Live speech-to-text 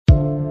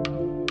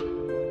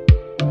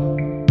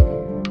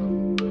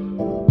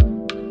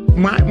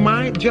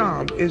My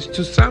job is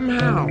to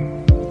somehow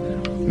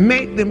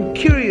make them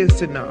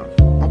curious enough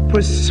or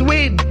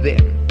persuade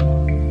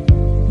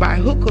them by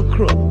hook or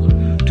crook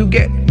to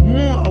get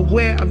more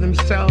aware of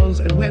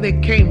themselves and where they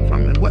came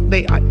from and what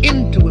they are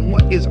into and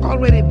what is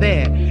already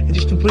there, and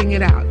just to bring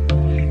it out.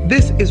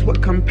 This is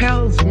what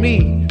compels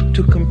me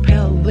to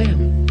compel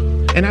them,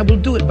 and I will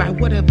do it by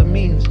whatever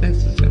means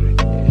necessary.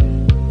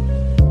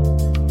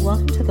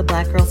 Welcome to the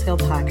Black Girls Heal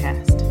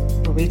podcast,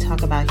 where we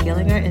talk about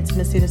healing our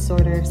intimacy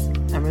disorders,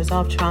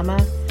 unresolved trauma,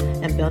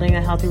 and building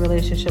a healthy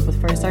relationship with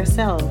first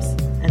ourselves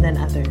and then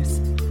others.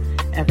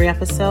 Every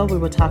episode, we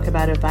will talk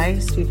about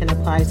advice you can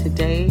apply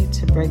today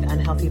to break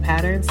unhealthy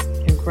patterns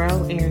and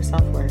grow in your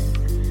self-worth.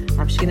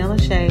 I'm Sheena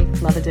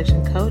Lachey, love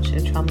addiction coach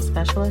and trauma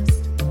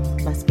specialist.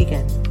 Let's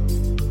begin.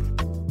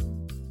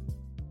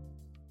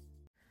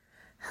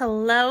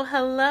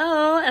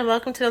 Hello, and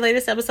welcome to the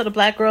latest episode of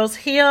Black Girls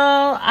Heal.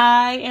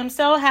 I am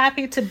so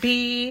happy to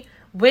be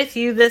with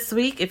you this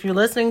week. If you're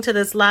listening to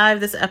this live,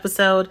 this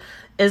episode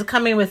is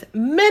coming with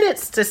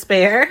minutes to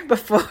spare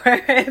before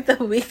the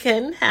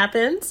weekend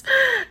happens.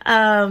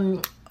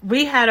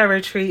 We had a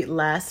retreat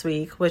last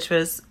week, which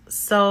was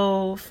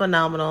so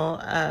phenomenal.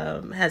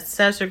 Had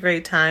such a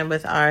great time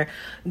with our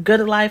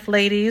Good Life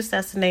ladies.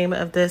 That's the name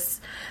of this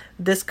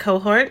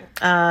cohort.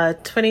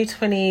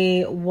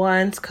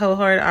 2021's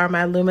cohort are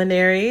my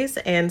luminaries,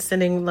 and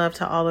sending love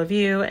to all of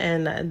you.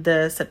 And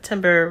the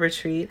September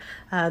retreat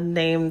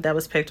name that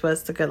was picked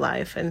was The Good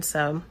Life. And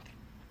so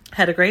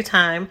had a great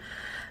time.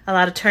 A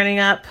lot of turning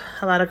up,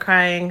 a lot of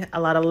crying, a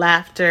lot of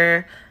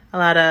laughter, a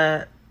lot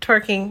of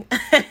twerking.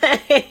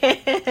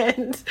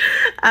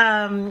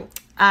 And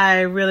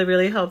I really,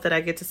 really hope that I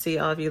get to see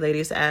all of you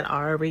ladies at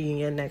our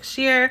reunion next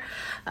year.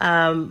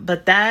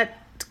 But that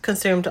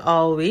consumed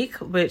all week,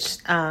 which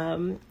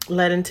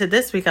led into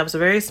this week. I was a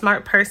very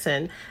smart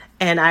person,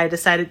 and I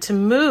decided to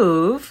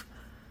move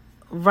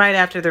right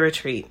after the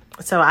retreat.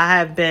 So I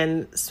have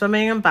been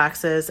swimming in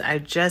boxes. I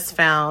just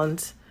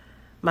found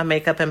my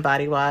makeup and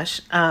body wash.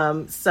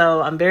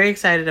 So I'm very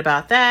excited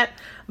about that.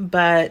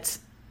 But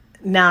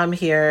now I'm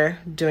here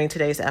doing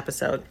today's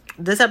episode.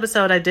 This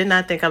episode, I did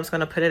not think I was going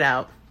to put it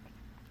out,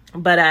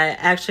 but I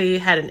actually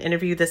had an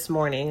interview this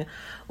morning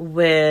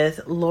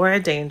with Laura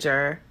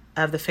Danger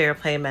of the Fair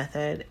Play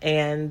Method.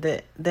 And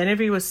the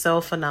interview was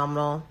so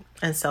phenomenal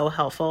and so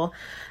helpful.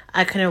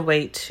 I couldn't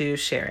wait to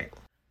share it.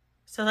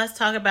 So let's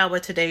talk about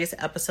what today's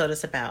episode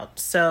is about.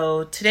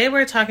 So today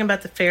we're talking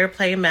about the Fair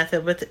Play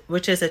Method,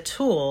 which is a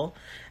tool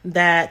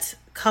that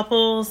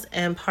couples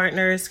and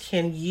partners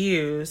can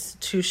use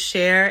to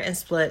share and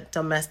split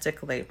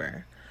domestic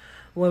labor.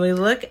 When we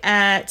look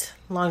at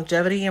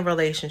longevity in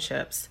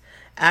relationships,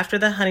 after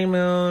the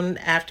honeymoon,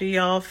 after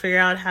y'all figure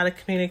out how to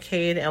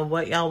communicate and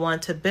what y'all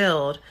want to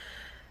build,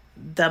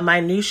 the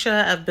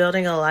minutia of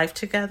building a life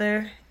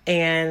together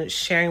and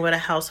sharing what a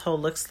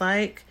household looks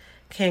like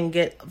can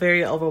get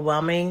very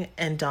overwhelming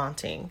and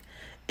daunting.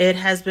 It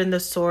has been the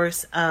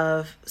source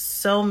of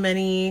so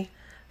many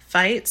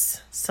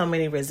fights, so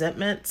many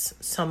resentments,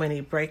 so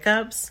many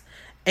breakups.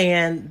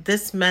 And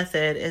this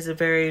method is a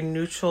very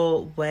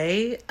neutral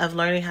way of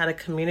learning how to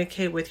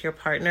communicate with your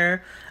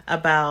partner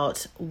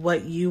about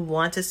what you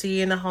want to see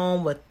in the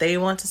home, what they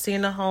want to see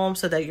in the home,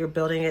 so that you're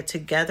building it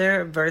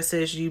together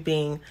versus you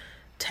being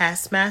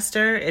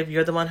taskmaster, if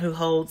you're the one who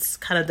holds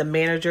kind of the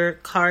manager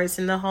cards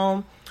in the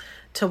home,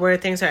 to where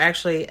things are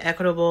actually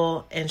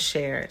equitable and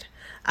shared.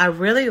 I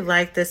really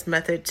like this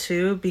method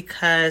too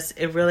because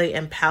it really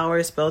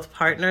empowers both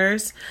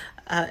partners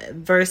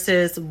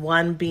versus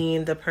one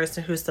being the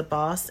person who's the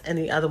boss and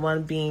the other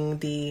one being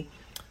the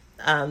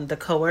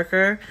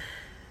coworker.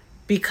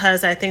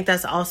 Because I think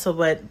that's also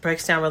what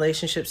breaks down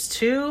relationships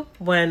too,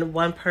 when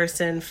one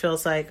person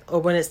feels like, or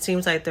when it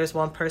seems like there's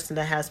one person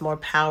that has more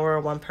power,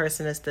 one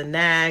person is the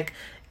nag,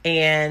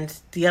 and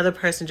the other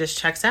person just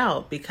checks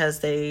out because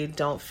they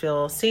don't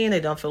feel seen,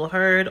 they don't feel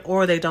heard,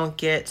 or they don't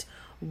get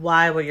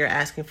why what you're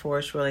asking for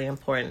is really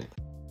important.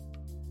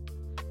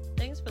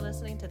 Thanks for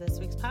listening to this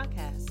week's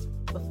podcast.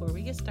 Before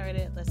we get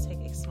started, let's take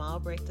a small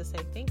break to say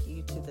thank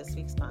you to this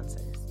week's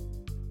sponsors.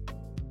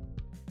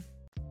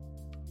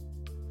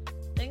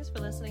 Thanks for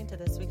listening to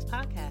this week's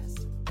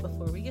podcast.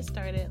 Before we get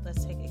started,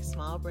 let's take a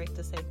small break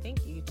to say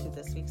thank you to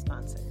this week's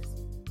sponsors.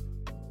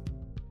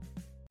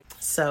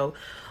 So,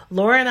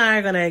 Laura and I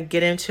are going to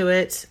get into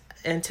it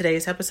in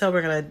today's episode.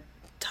 We're going to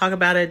talk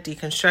about it,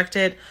 deconstruct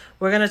it.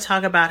 We're going to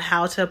talk about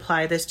how to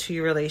apply this to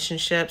your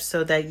relationship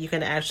so that you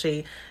can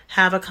actually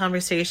have a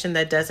conversation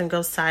that doesn't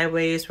go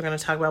sideways. We're going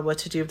to talk about what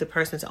to do if the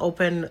person's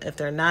open, if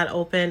they're not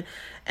open,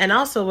 and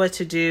also what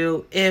to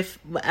do if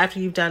after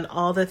you've done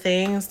all the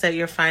things that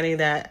you're finding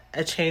that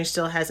a change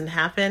still hasn't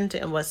happened,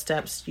 and what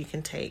steps you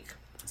can take.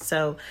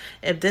 So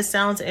if this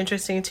sounds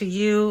interesting to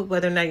you,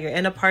 whether or not you're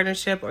in a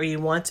partnership or you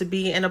want to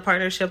be in a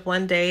partnership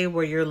one day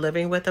where you're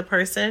living with a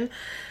person,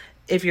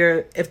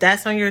 if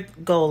that's on your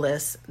goal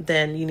list,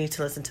 then you need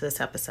to listen to this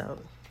episode.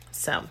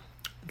 So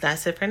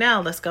that's it for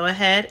now. Let's go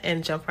ahead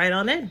and jump right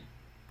on in.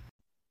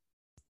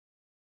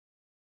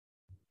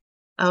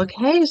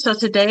 Okay, so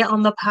today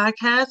on the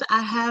podcast,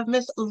 I have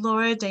Miss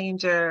Laura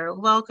Danger.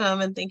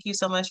 Welcome and thank you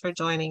so much for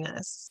joining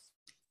us.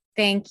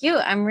 Thank you.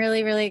 I'm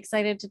really, really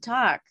excited to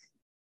talk.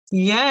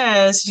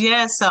 Yes,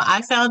 yes. So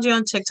I found you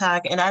on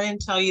TikTok, and I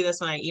didn't tell you this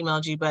when I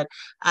emailed you, but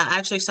I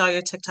actually saw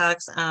your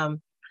TikToks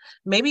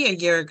maybe a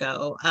year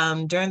ago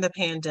during the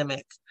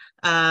pandemic.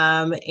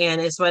 And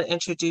it's what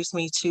introduced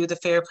me to the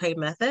Fair Play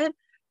method.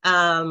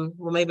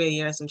 Well, maybe a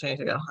year and some change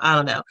ago. I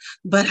don't know.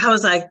 But I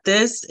was like,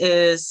 this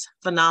is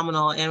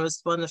phenomenal. And it was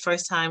one of the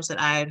first times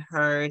that I had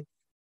heard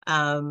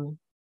um,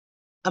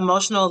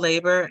 emotional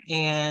labor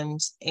and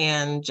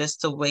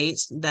just the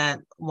weight that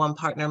one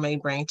partner may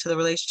bring to the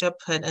relationship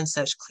put in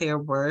such clear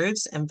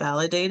words and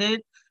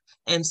validated.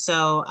 And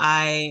so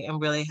I am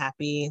really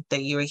happy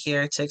that you are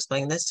here to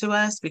explain this to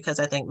us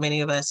because I think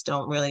many of us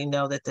don't really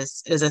know that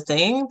this is a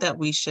thing that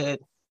we should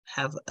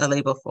have a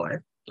label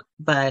for.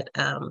 But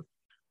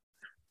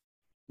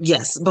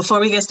yes,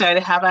 before we get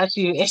started, how about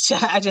you?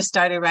 I just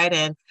started right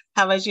in.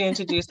 How about you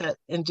introduce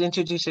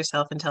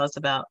yourself and tell us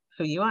about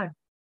who you are?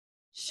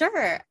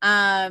 Sure.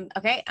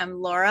 Okay,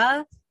 I'm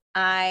Laura.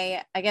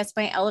 I guess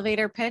my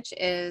elevator pitch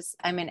is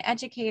I'm an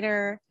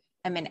educator,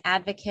 I'm an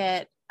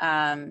advocate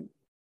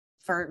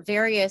for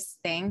various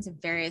things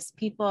and various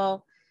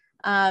people.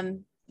 But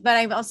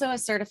I'm also a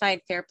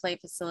certified fair play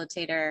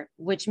facilitator,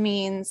 which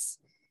means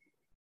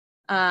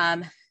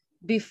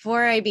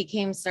before I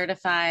became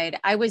certified,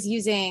 I was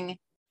using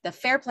the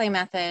fair play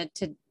method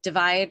to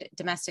divide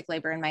domestic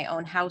labor in my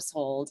own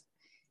household.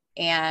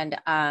 And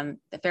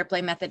the Fair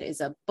Play Method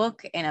is a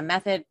book and a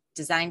method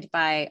designed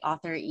by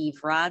author Eve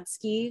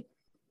Rodsky.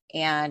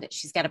 And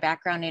she's got a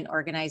background in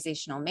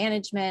organizational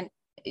management.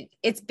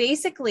 It's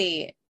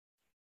basically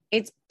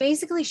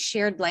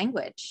shared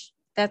language.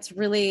 That's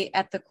really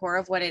at the core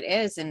of what it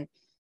is. And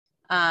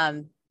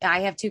I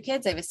have two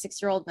kids. I have a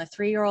 6-year-old and a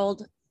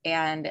 3-year-old.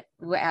 And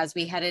as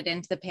we headed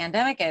into the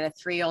pandemic, I had a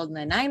 3-year-old and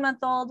a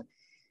 9-month-old.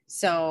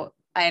 So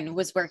I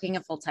was working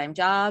a full-time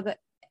job.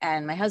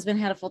 And my husband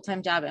had a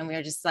full-time job, and we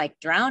were just like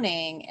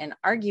drowning and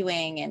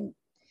arguing and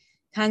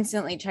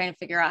constantly trying to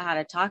figure out how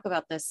to talk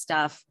about this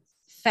stuff.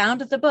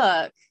 Found the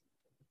book,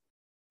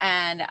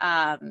 and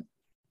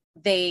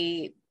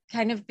they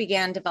kind of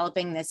began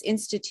developing this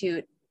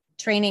institute,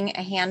 training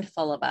a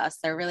handful of us.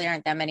 There really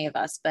aren't that many of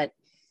us, but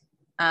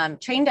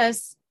trained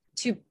us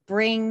to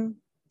bring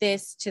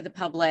this to the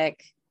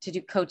public, to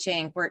do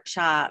coaching,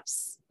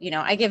 workshops. You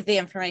know, I give the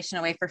information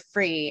away for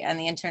free on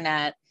the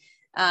internet.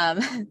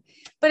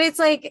 But it's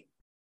like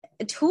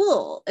a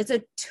tool. It's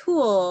a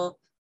tool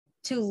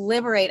to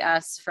liberate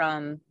us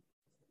from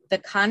the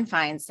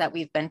confines that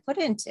we've been put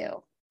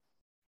into.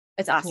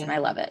 It's awesome. Yeah. I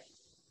love it.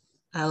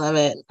 I love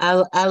it.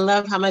 I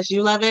love how much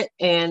you love it,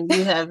 and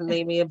you have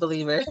made me a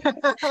believer.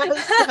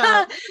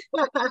 I'm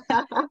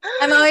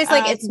always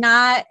like, it's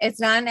not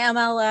an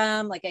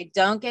MLM. Like, I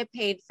don't get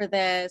paid for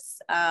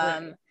this.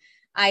 Right.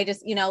 I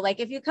just, like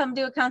if you come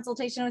do a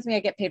consultation with me, I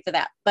get paid for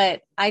that.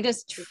 But I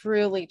just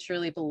truly,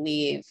 truly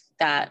believe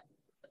that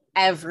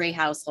every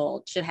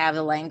household should have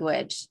the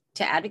language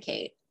to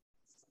advocate.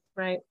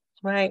 Right,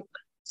 right.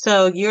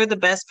 So you're the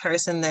best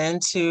person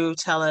then to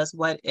tell us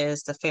what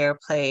is the Fair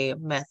Play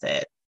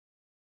method.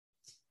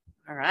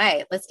 All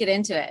right, let's get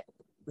into it.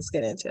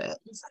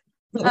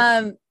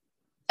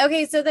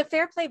 Okay, so the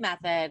Fair Play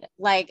method,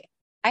 like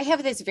I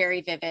have this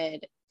very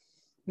vivid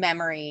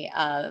memory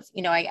of,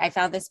 I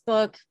found this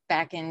book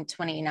back in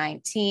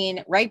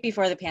 2019, right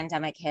before the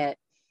pandemic hit.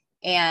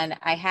 And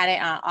I had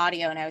it on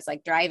audio, and I was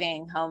like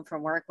driving home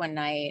from work one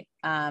night,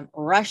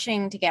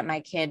 rushing to get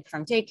my kid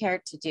from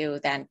daycare to do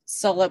then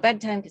solo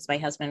bedtime because my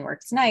husband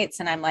works nights,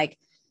 and I'm like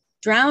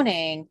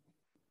drowning.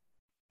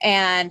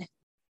 And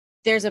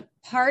there's a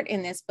part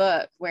in this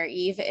book where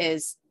Eve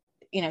is,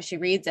 she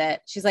reads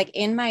it. She's like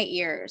in my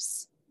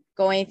ears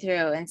going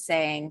through and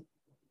saying,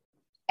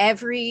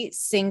 every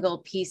single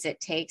piece it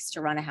takes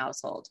to run a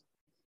household.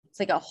 It's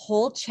like a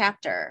whole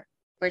chapter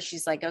where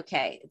she's like,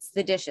 okay, it's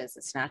the dishes.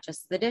 It's not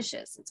just the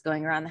dishes. It's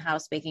going around the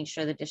house, making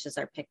sure the dishes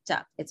are picked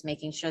up. It's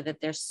making sure that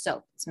there's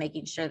soap. It's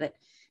making sure that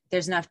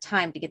there's enough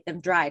time to get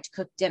them dry, to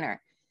cook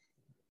dinner.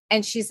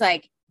 And she's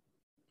like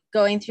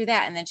going through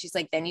that. And then she's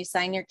like, then you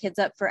sign your kids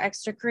up for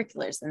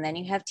extracurriculars. And then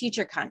you have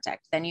teacher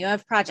contact. Then you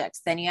have projects.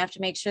 Then you have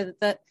to make sure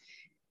that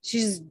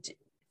she's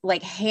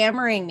like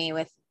hammering me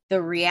with the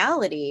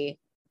reality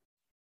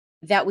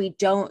that we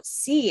don't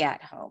see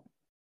at home.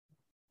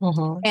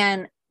 Mm-hmm.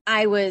 And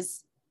I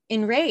was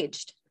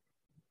enraged.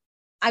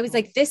 I was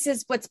like, this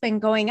is what's been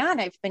going on.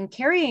 I've been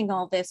carrying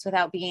all this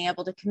without being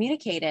able to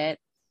communicate it.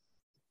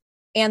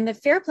 And the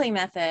Fair Play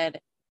method,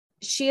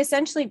 she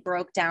essentially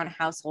broke down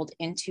household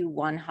into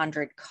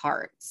 100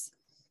 cards.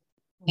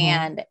 Mm-hmm.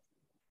 And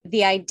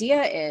the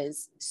idea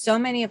is so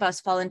many of us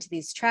fall into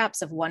these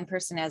traps of one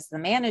person as the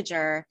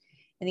manager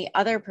and the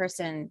other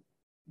person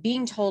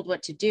being told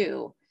what to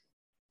do.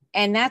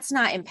 And that's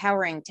not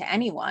empowering to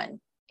anyone.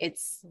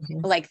 It's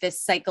mm-hmm. like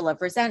this cycle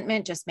of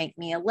resentment, just make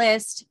me a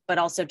list, but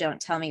also don't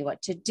tell me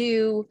what to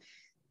do.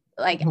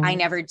 Like, mm-hmm. I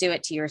never do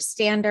it to your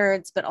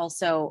standards, but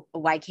also,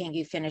 why can't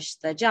you finish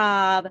the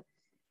job?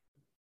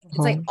 It's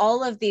like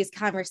all of these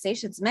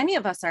conversations, many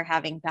of us are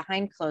having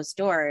behind closed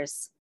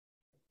doors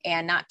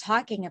and not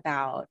talking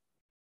about.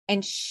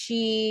 And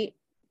she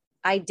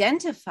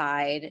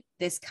identified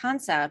this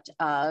concept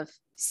of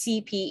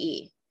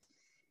CPE,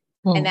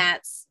 and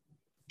that's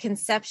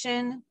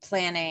conception,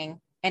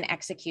 planning, and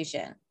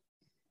execution.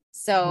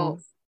 So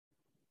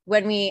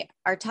when we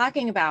are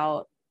talking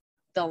about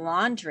the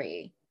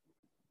laundry,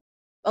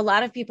 a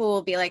lot of people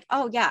will be like,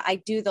 oh yeah, I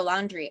do the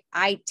laundry.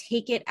 I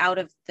take it out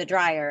of the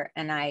dryer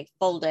and I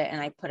fold it and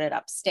I put it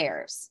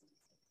upstairs.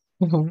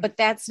 But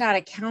that's not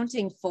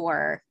accounting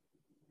for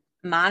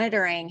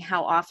monitoring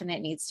how often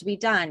it needs to be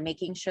done,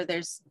 making sure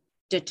there's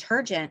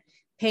detergent,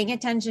 paying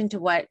attention to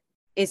what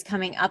is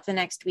coming up the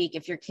next week.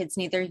 If your kids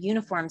need their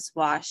uniforms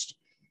washed,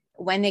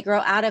 when they grow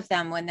out of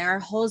them, when there are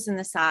holes in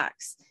the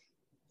socks,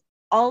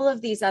 all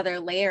of these other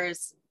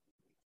layers,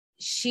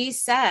 she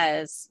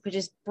says, which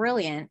is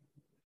brilliant,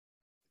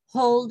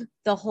 hold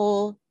the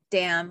whole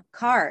damn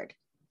card.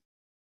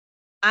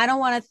 I don't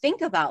want to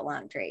think about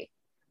laundry.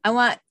 I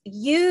want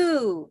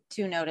you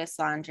to notice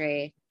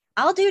laundry.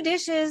 I'll do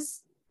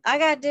dishes. I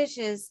got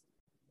dishes.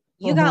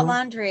 You got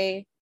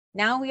laundry.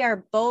 Now we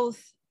are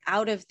both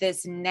out of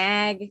this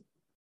nag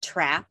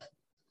trap,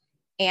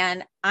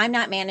 and I'm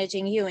not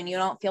managing you, and you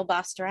don't feel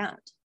bossed around.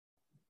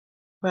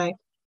 Right.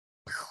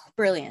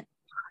 Brilliant.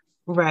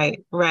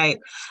 Right.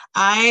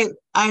 I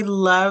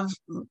loved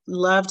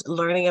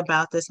learning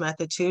about this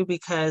method too,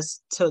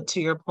 because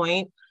to your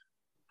point,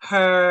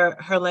 her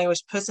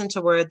language puts into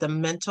word the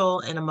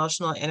mental and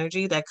emotional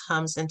energy that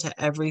comes into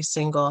every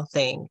single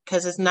thing,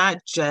 because it's not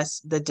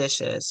just the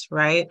dishes,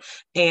 right?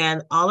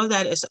 And all of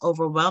that is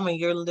overwhelming.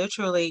 You're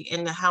literally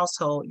in the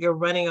household, you're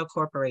running a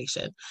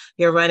corporation,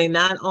 you're running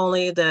not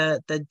only the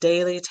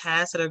daily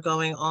tasks that are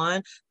going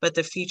on, but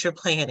the future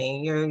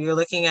planning. You're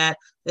looking at,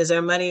 is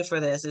there money for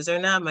this? Is there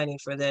not money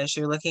for this?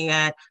 You're looking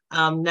at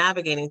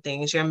navigating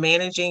things. You're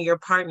managing your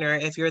partner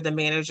if you're the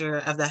manager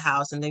of the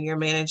house, and then you're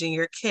managing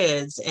your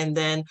kids, and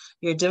then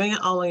you're doing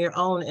it all on your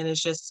own, and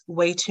it's just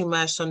way too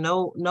much. So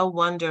no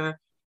wonder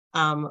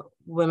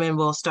women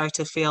will start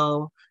to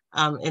feel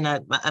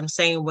I'm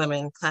saying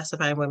women,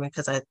 classifying women,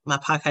 because my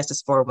podcast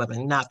is for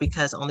women, not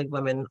because only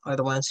women are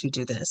the ones who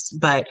do this,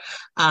 but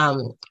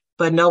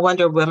no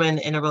wonder women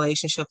in a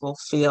relationship will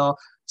feel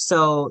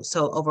so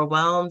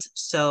overwhelmed,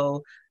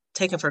 so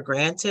taken for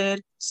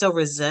granted, so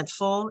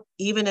resentful,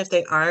 even if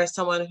they are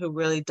someone who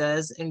really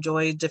does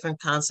enjoy different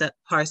concept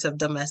parts of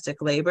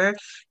domestic labor.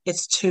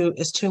 It's too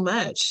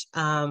much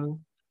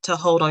to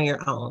hold on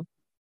your own.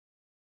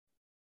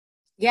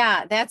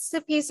 Yeah, that's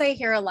the piece I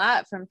hear a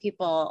lot from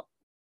people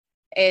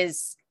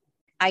is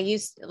I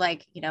used,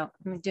 like,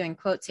 I'm doing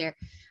quotes here.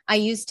 I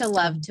used to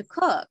love to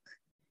cook,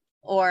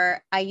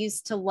 or I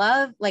used to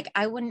love, like,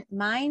 I wouldn't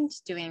mind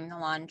doing the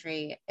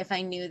laundry if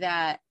I knew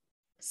that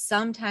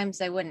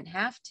sometimes I wouldn't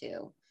have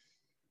to.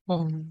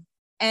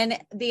 And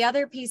the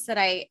other piece that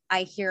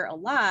I hear a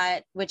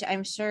lot, which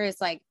I'm sure is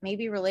like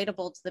maybe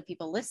relatable to the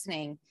people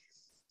listening,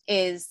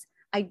 is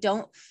I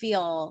don't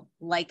feel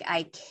like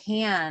I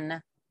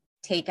can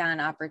take on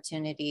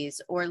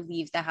opportunities or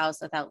leave the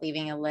house without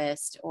leaving a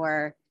list,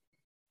 or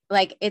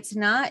like, it's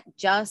not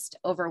just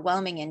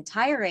overwhelming and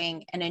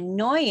tiring and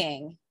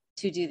annoying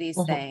to do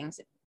these things.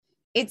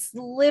 It's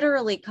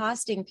literally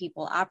costing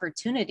people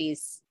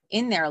opportunities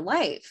in their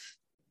life.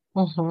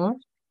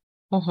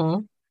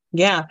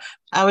 Yeah.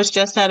 I was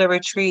just at a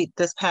retreat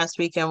this past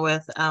weekend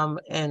with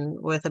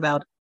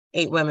about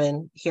 8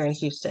 women here in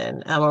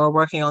Houston. We're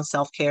working on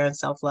self-care and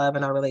self-love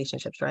in our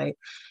relationships, right?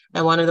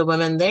 And one of the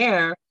women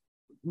there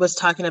was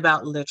talking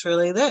about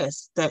literally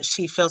this, that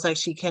she feels like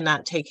she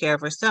cannot take care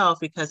of herself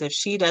because if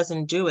she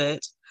doesn't do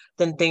it,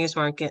 then things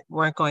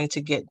weren't going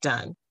to get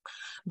done.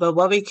 But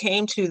what we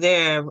came to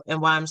there, and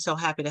why I'm so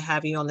happy to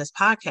have you on this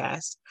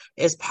podcast,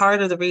 is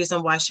part of the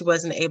reason why she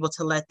wasn't able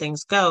to let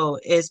things go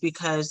is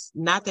because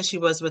not that she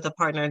was with a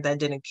partner that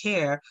didn't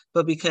care,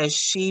 but because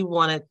she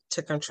wanted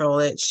to control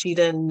it. She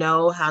didn't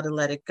know how to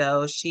let it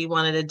go. She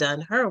wanted it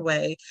done her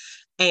way.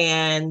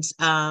 And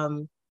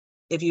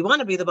if you want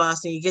to be the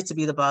boss, then you get to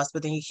be the boss,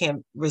 but then you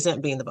can't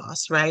resent being the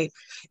boss, right?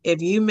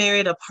 If you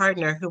married a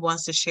partner who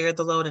wants to share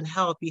the load and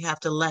help, you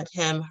have to let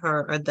him,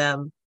 her, or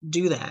them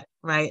do that,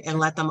 right? And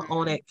let them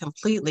own it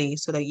completely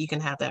so that you can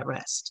have that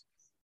rest.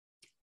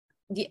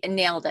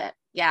 Nailed it.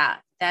 Yeah.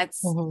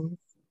 That's,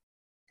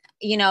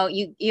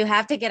 you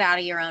have to get out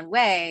of your own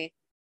way.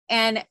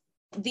 And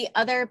the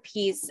other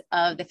piece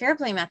of the Fair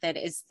Play method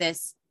is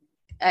this,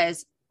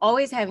 as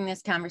always having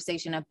this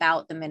conversation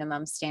about the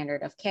minimum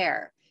standard of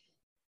care.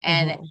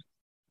 And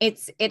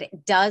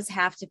it does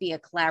have to be a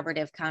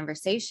collaborative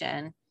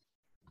conversation.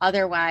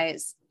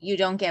 Otherwise you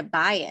don't get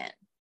buy-in.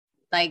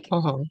 Like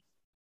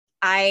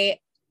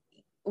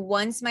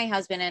once my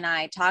husband and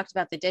I talked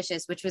about the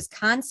dishes, which was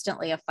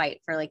constantly a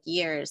fight for like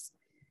years.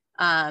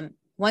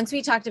 Once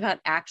we talked about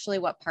actually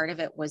what part of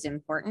it was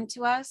important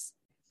to us,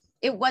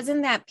 it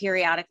wasn't that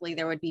periodically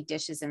there would be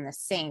dishes in the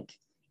sink.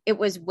 It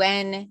was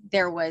when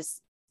there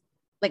was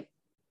like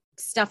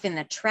stuff in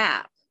the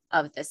trap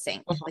of the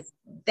sink. Like,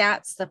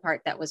 that's the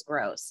part that was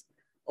gross.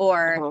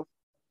 Or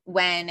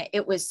when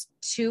it was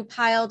too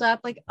piled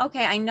up, like,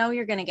 okay, I know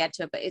you're going to get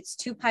to it, but it's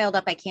too piled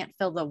up. I can't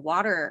fill the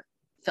water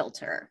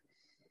filter.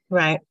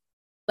 Right.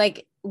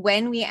 Like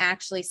when we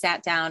actually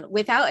sat down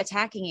without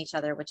attacking each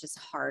other, which is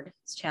hard,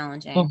 it's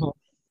challenging.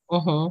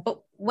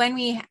 But when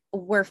we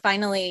were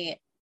finally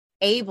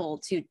able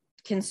to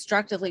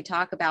constructively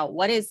talk about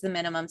what is the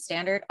minimum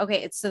standard,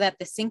 okay, it's so that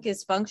the sink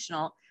is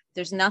functional.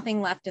 There's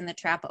nothing left in the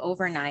trap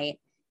overnight.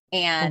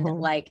 And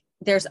like,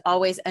 there's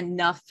always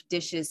enough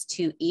dishes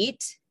to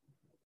eat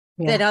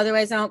that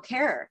otherwise I don't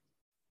care.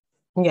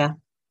 Yeah.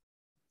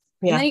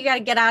 And then you got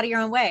to get out of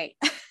your own way.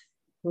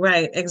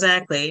 Right.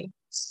 Exactly.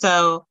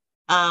 So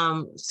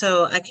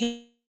I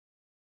can't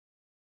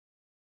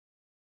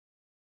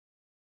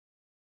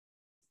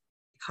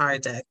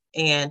card deck.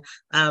 And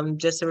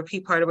just to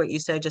repeat part of what you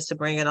said, just to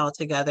bring it all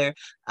together,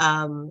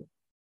 the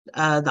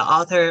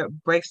author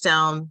breaks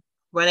down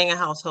running a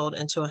household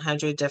into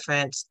 100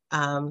 different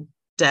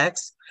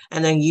decks,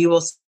 and then you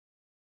will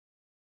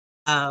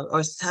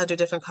or 100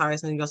 different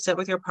cards, and then you'll sit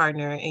with your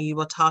partner and you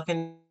will talk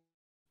in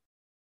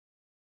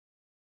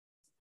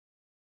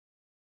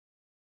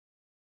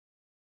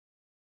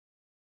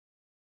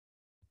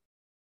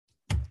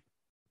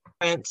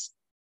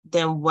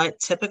than what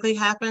typically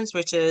happens,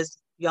 which is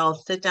y'all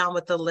sit down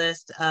with a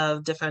list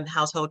of different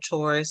household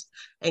chores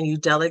and you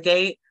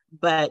delegate.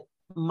 But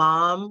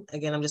mom,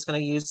 again, I'm just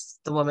going to use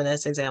the woman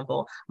as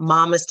example.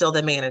 Mom is still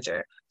the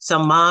manager. So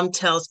mom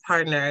tells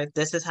partner,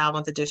 this is how I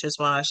want the dishes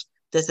washed.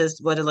 This is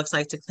what it looks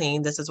like to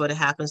clean. This is what it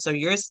happens. So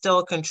you're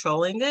still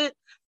controlling it.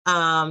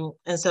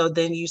 And so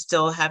then you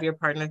still have your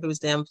partner who's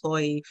the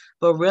employee,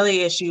 but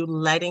really it's you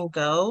letting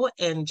go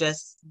and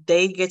just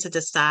they get to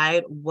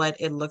decide what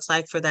it looks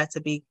like for that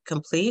to be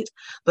complete.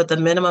 But the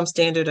minimum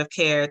standard of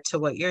care, to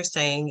what you're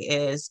saying,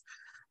 is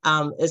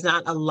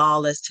not a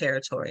lawless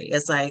territory.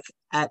 It's like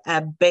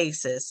at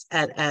basis,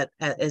 at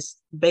its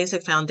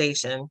basic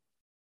foundation,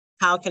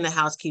 how can the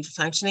house keep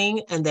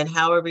functioning? And then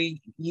however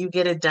you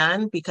get it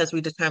done, because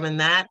we determine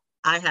that,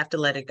 I have to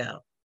let it go.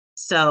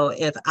 So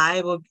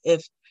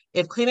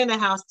if cleaning the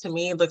house to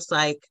me looks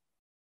like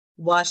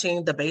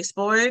washing the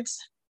baseboards,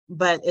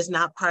 but it's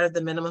not part of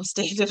the minimum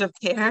standard of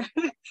care,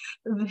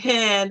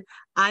 then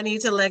I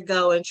need to let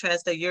go and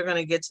trust that you're going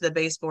to get to the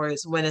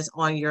baseboards when it's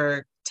on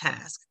your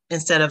task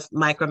instead of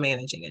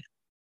micromanaging it.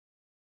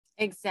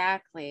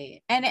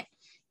 Exactly. And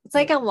it's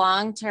like a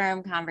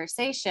long-term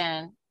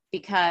conversation,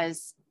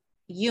 because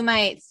you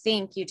might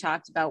think you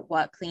talked about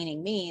what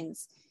cleaning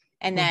means,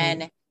 and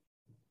then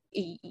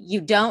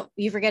you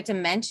forget to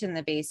mention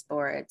the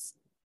baseboards.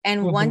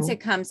 And once it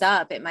comes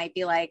up, it might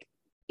be like,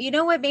 you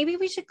know what, maybe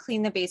we should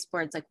clean the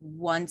baseboards like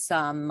once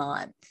a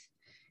month.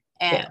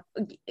 And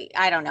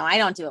I don't know, I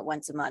don't do it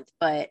once a month,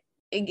 but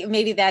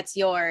maybe that's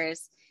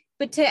yours.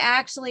 But to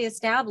actually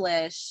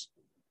establish,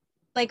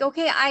 like,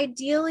 okay,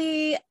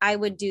 ideally I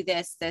would do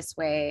this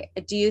way.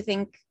 Do you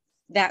think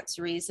that's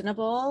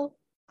reasonable?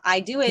 I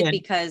do it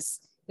because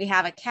we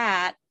have a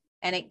cat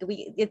and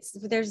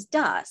there's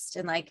dust,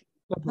 and like,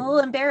 I'm a little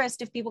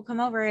embarrassed if people come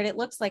over and it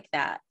looks like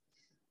that.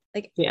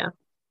 Like,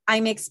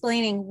 I'm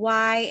explaining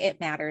why it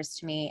matters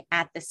to me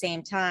at the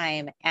same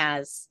time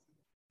as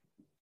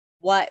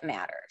what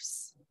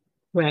matters.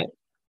 Right.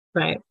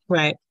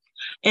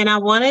 And I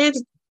wanted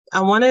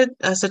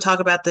us to talk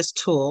about this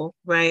tool,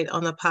 right,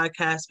 on the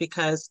podcast,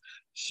 because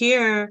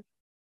here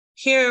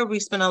we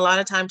spend a lot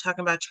of time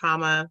talking about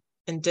trauma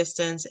and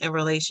distance and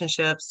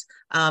relationships,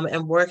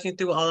 and working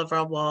through all of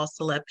our walls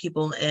to let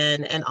people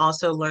in, and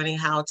also learning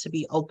how to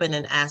be open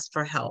and ask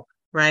for help,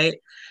 right?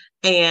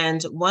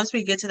 And once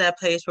we get to that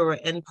place where we're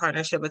in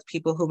partnership with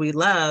people who we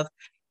love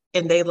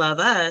and they love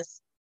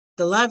us,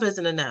 the love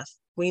isn't enough.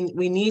 We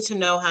need to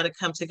know how to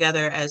come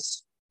together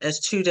as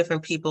two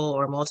different people,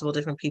 or multiple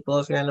different people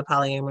if you're in a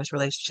polyamorous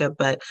relationship.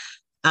 But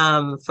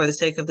for the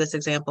sake of this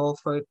example,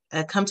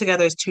 come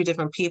together as two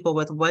different people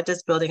with what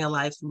does building a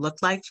life look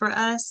like for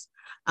us,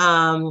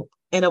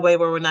 in a way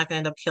where we're not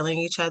going to end up killing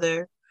each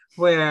other,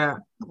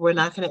 where we're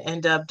not going to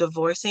end up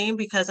divorcing,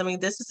 because I mean,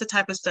 this is the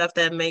type of stuff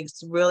that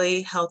makes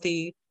really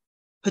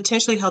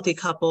potentially healthy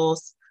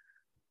couples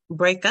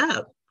break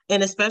up.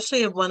 And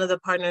especially if one of the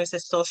partners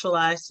is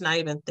socialized to not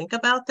even think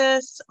about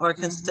this or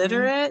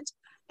consider it.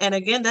 And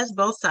again, that's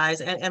both sides.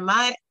 And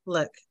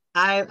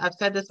I've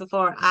said this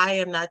before, I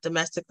am not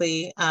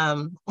domestically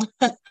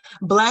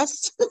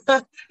blessed.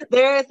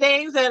 There are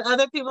things that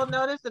other people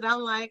notice that I'm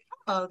like,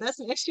 oh, that's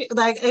an issue.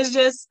 Like, it's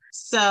just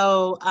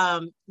so,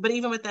 but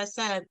even with that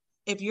said,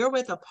 if you're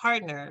with a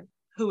partner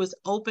who is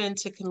open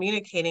to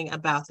communicating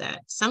about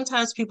that,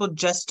 sometimes people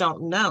just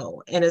don't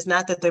know. And it's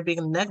not that they're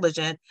being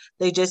negligent,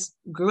 they just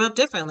grew up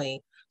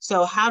differently.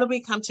 So how do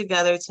we come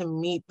together to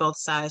meet both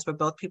sides where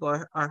both people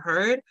are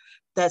heard?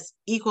 That's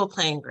equal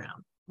playing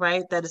ground,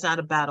 right? That is not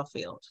a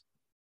battlefield.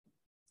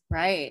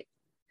 Right.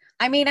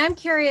 I mean, I'm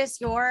curious,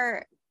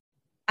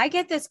 I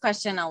get this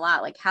question a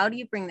lot. Like, how do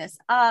you bring this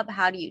up?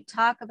 How do you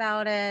talk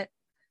about it?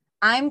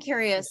 I'm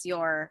curious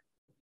your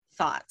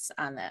thoughts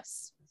on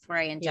this before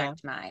I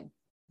inject mine.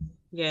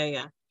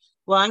 Yeah.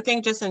 Well, I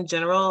think just in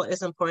general,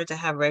 it's important to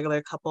have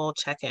regular couple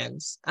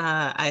check-ins.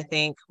 I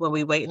think when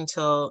we wait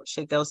until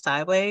shit goes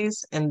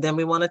sideways and then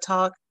we want to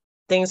talk,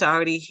 things are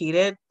already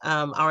heated,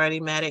 already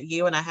mad at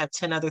you, and I have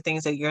 10 other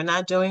things that you're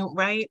not doing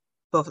right.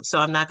 So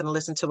I'm not going to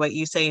listen to what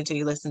you say until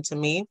you listen to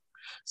me.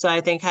 So I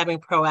think having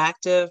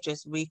proactive,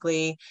 just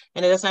weekly,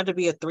 and it doesn't have to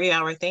be a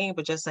 3-hour thing,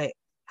 but just like,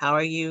 how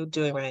are you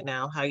doing right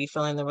now? How are you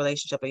feeling in the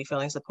relationship? Are you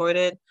feeling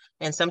supported?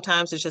 And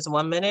sometimes it's just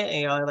 1 minute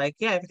and you're like,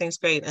 yeah, everything's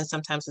great. And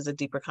sometimes it's a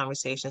deeper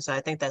conversation. So I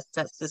think that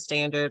sets the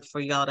standard for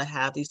y'all to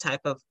have these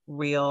type of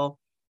real,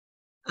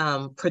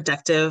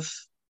 productive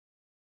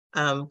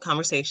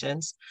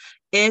conversations.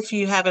 If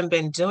you haven't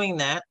been doing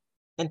that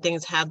and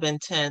things have been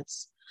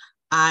tense,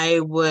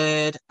 I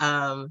would,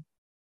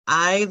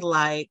 I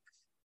like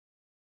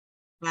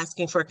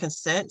asking for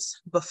consent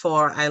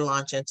before I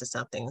launch into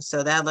something.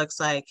 So that looks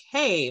like,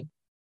 hey,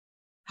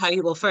 how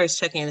you will first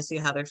check in to see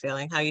how they're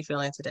feeling. How are you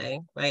feeling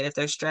today? Right? If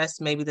they're stressed,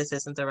 maybe this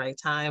isn't the right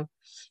time.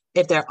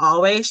 If they're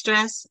always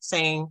stressed,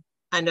 saying,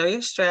 I know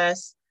you're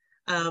stressed,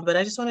 but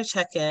I just want to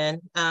check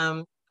in.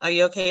 Are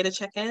you okay to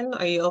check in?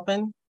 Are you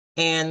open?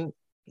 And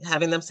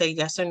having them say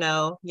yes or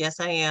no, yes,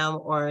 I am,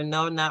 or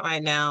no, not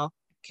right now.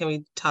 Can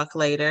we talk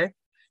later?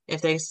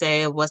 If they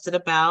say, what's it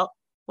about?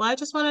 Well, I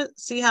just want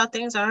to see how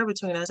things are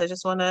between us. I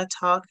just want to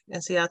talk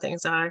and see how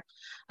things are.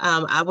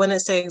 I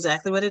wouldn't say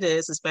exactly what it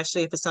is,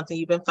 especially if it's something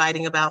you've been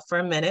fighting about for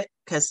a minute,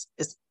 because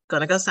it's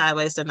going to go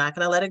sideways. They're not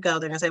going to let it go.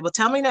 They're going to say, well,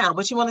 tell me now,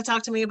 what you want to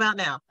talk to me about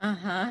now?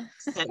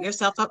 Set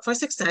yourself up for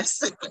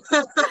success.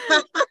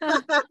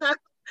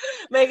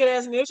 Make it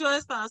as mutual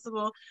as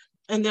possible.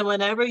 And then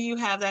whenever you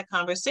have that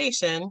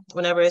conversation,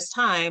 whenever it's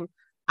time,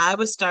 I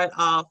would start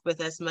off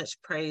with as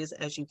much praise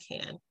as you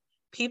can.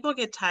 People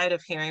get tired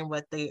of hearing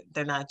what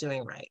they're not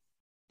doing right.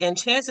 And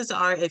chances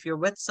are, if you're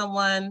with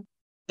someone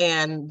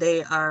and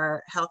they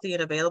are healthy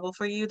and available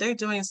for you, they're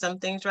doing some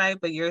things right,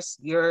 but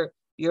you're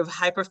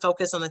hyper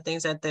focused on the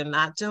things that they're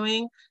not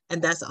doing,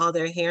 and that's all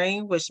they're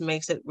hearing, which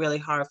makes it really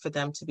hard for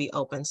them to be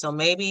open. So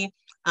maybe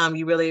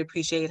you really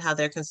appreciate how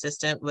they're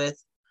consistent with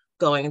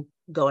going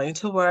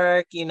to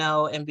work,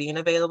 and being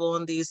available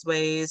in these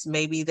ways.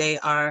 Maybe they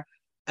are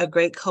a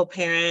great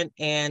co-parent,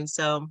 and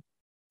so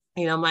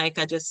Mike,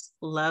 I just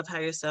love how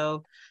you're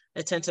so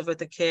attentive with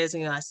the kids.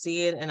 I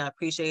see it and I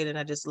appreciate it. And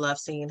I just love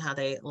seeing how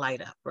they light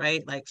up,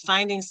 right? Like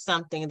finding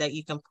something that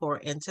you can pour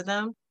into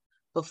them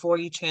before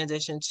you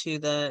transition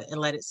and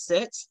let it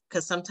sit.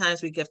 Because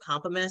sometimes we give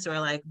compliments and we're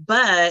like,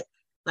 but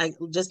like,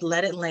 just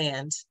let it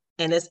land.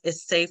 And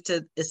it's safe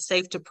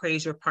to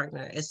praise your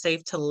partner. It's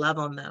safe to love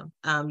on them.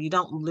 You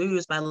don't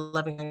lose by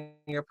loving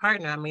your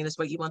partner. I mean, it's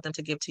what you want them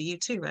to give to you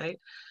too, right?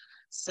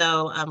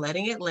 So I'm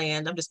letting it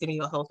land. I'm just giving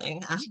you a whole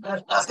thing. I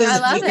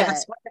love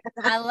it.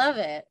 I love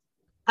it.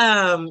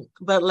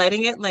 But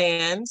letting it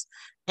land.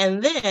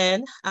 And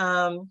then,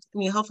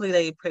 hopefully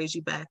they praise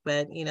you back,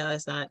 but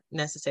it's not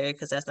necessary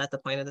because that's not the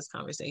point of this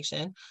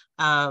conversation.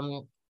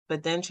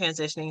 But then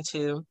transitioning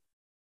to,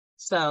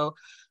 so,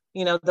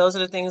 those are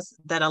the things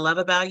that I love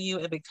about you.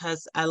 And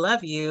because I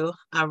love you,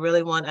 I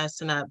really want us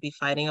to not be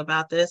fighting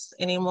about this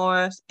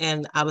anymore.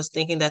 And I was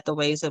thinking that the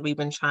ways that we've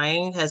been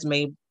trying has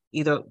made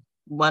either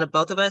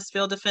both of us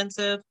feel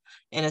defensive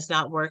and it's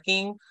not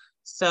working.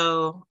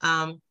 So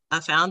I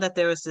found that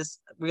there was this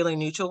really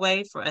neutral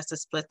way for us to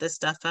split this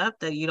stuff up,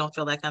 that you don't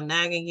feel like I'm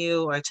nagging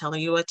you or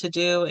telling you what to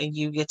do, and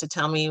you get to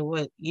tell me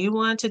what you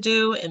want to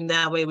do. And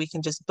that way we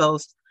can just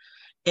both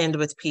end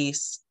with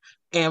peace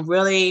and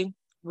really,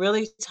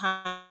 really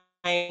time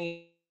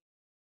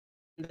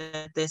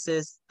that this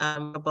is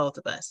for both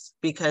of us.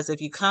 Because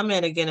if you come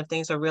in again, if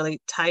things are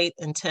really tight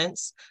and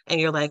tense and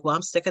you're like, well,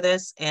 I'm sick of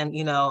this and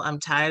I'm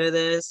tired of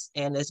this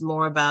and it's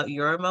more about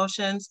your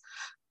emotions,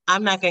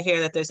 I'm not going to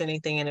hear that there's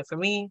anything in it for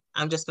me.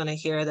 I'm just going to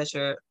hear that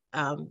you're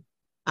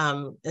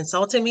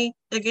insulting me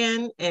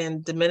again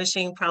and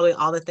diminishing probably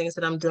all the things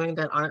that I'm doing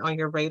that aren't on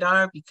your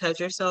radar because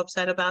you're so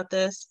upset about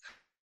this,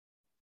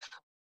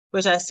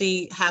 which I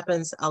see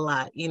happens a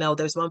lot.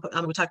 There's one,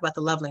 we talk about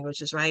the love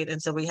languages, right?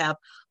 And so we have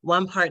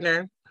one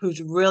partner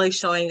who's really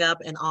showing up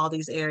in all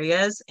these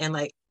areas and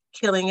like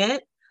killing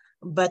it,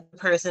 but the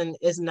person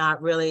is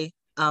not really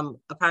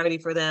a priority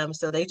for them.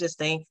 So they just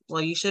think,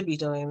 well, you should be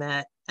doing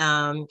that.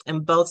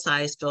 And both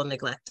sides feel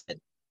neglected.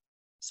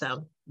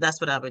 So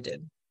that's what I would do.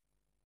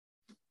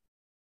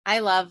 I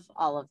love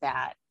all of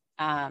that.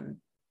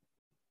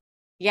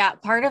 Yeah,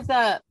 part of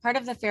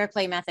the fair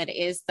play method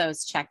is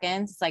those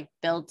check-ins, like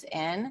built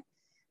in.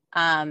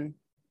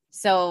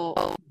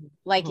 So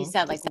like you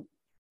said, like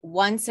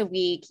once a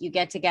week you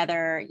get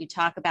together, you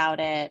talk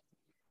about it.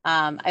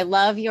 I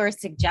love your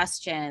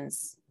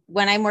suggestions.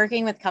 When I'm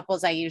working with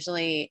couples, I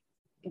usually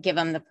give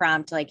them the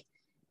prompt, like,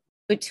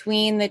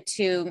 between the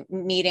two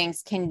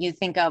meetings, can you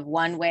think of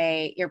one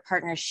way your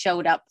partner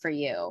showed up for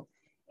you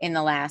in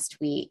the last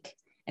week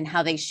and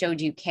how they showed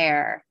you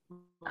care?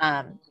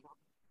 And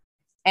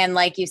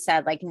like you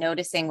said, like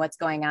noticing what's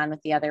going on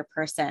with the other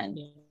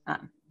person. I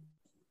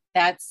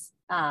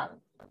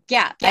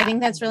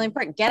think that's really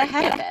important. Get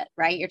ahead of it,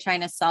 right? You're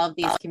trying to solve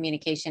these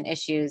communication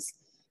issues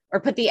or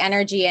put the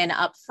energy in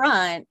up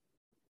front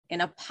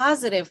in a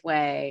positive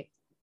way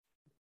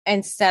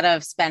instead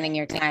of spending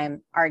your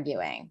time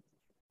arguing.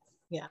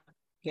 Yeah.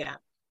 Yeah.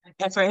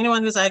 And for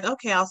anyone who's like,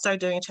 okay, I'll start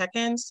doing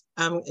check-ins.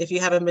 If you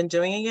haven't been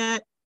doing it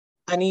yet,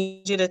 I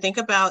need you to think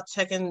about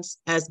check-ins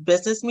as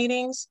business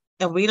meetings,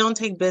 and we don't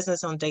take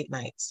business on date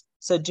nights.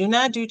 So do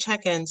not do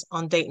check-ins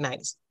on date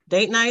nights.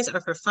 Date nights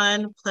are for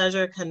fun,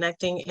 pleasure,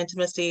 connecting,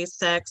 intimacy,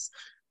 sex.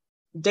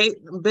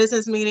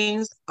 Business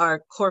meetings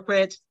are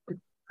corporate.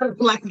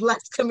 Like,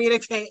 let's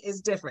communicate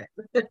is different.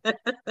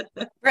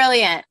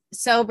 Brilliant.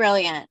 So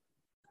brilliant.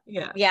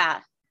 Yeah.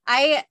 Yeah.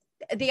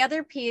 The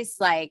other piece,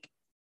 like,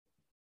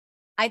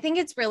 I think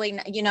it's really,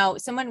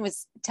 someone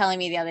was telling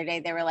me the other day,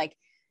 they were like,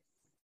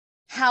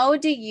 how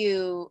do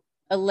you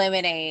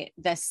eliminate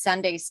the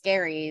Sunday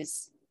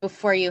scaries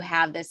before you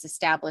have this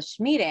established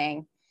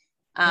meeting?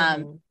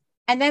 And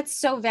that's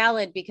so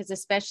valid, because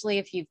especially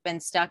if you've been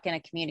stuck in a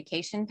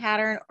communication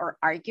pattern or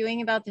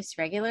arguing about this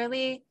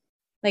regularly,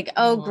 like,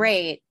 oh,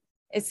 great.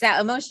 It's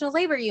that emotional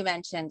labor you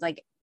mentioned.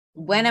 Like,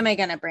 when am I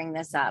going to bring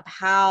this up?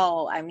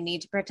 How? I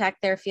need to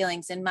protect their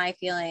feelings and my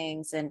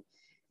feelings. And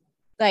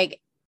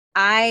like,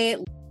 Hey,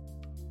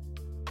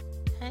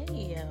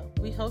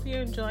 we hope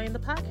you're enjoying the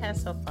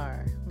podcast so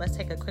far. Let's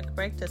take a quick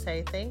break to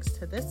say thanks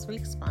to this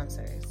week's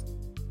sponsors.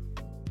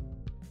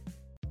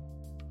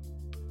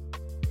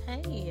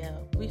 Hey,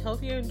 we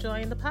hope you're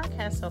enjoying the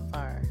podcast so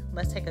far.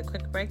 Let's take a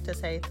quick break to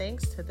say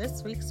thanks to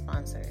this week's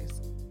sponsors.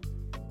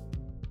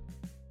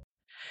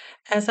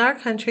 As our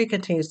country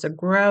continues to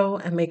grow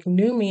and make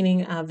new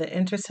meaning out of the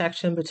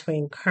intersection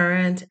between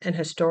current and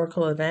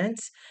historical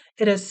events,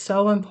 it is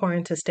so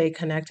important to stay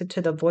connected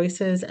to the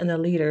voices and the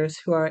leaders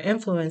who are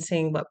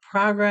influencing what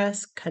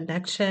progress,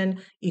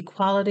 connection,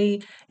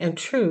 equality, and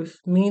truth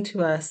mean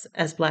to us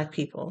as Black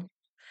people.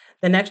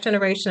 The next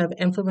generation of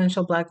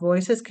influential Black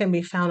voices can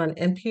be found on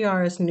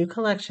NPR's new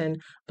collection,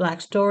 Black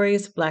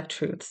Stories, Black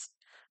Truths.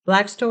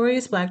 Black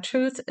Stories, Black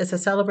Truths is a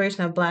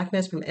celebration of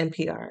Blackness from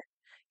NPR.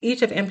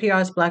 Each of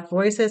NPR's Black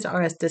voices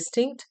are as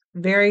distinct,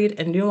 varied,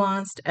 and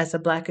nuanced as the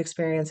Black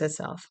experience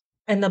itself.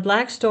 In the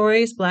Black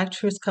Stories, Black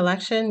Truths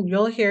collection,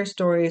 you'll hear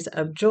stories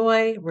of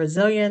joy,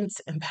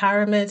 resilience,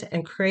 empowerment,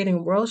 and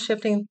creating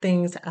world-shifting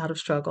things out of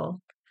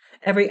struggle.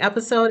 Every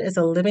episode is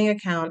a living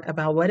account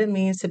about what it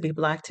means to be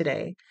Black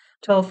today,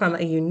 told from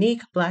a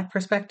unique Black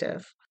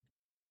perspective.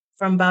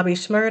 From Bobby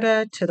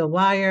Shmurda to The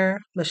Wire,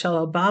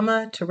 Michelle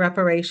Obama to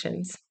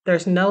reparations,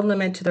 there's no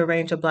limit to the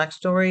range of Black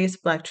stories,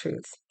 Black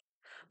truths.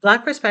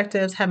 Black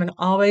perspectives haven't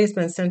always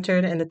been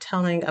centered in the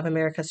telling of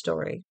America's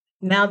story.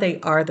 Now they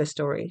are the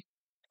story.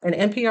 In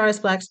NPR's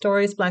Black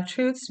Stories, Black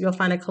Truths, you'll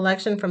find a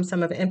collection from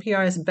some of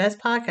NPR's best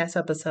podcast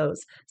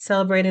episodes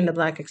celebrating the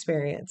Black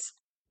experience.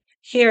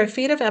 Hear a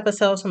feed of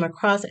episodes from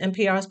across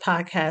NPR's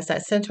podcasts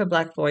that center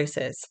Black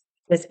voices.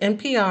 It's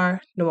NPR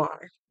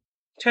Noir.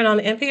 Turn on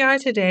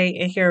NPR today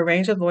and hear a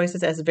range of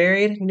voices as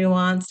varied,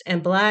 nuanced,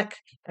 and Black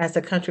as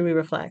the country we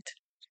reflect.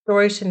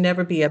 Stories should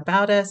never be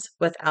about us,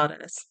 without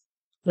us.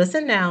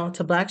 Listen now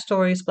to Black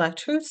Stories, Black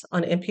Truths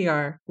on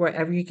NPR,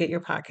 wherever you get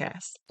your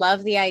podcasts.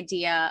 Love the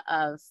idea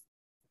of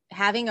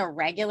having a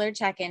regular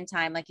check-in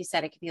time. Like you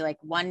said, it could be like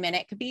 1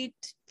 minute, it could be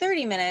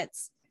 30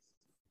 minutes,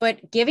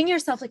 but giving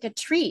yourself like a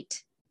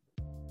treat.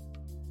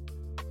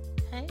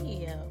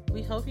 Hey,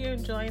 we hope you're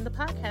enjoying the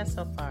podcast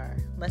so far.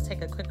 Let's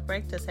take a quick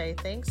break to say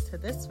thanks to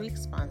this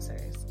week's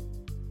sponsors.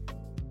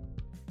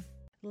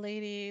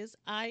 Ladies,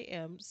 I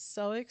am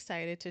so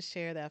excited to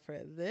share that for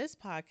this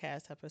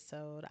podcast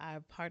episode,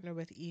 I've partnered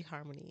with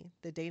eHarmony,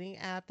 the dating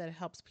app that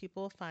helps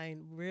people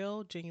find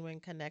real, genuine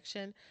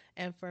connection.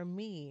 And for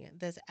me,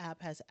 this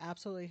app has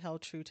absolutely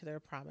held true to their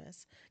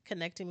promise,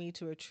 connecting me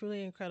to a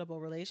truly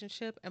incredible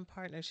relationship and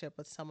partnership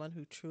with someone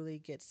who truly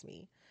gets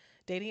me.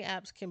 Dating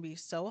apps can be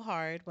so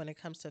hard when it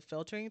comes to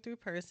filtering through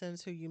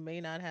persons who you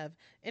may not have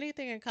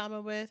anything in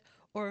common with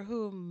or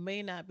who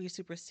may not be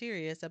super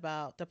serious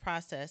about the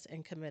process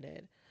and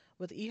committed.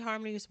 With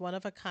eHarmony's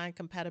one-of-a-kind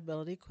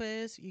compatibility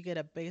quiz, you get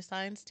a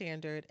baseline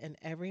standard in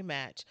every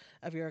match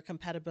of your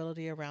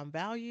compatibility around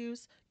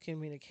values,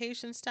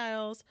 communication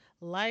styles,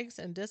 likes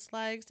and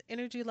dislikes,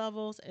 energy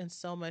levels, and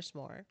so much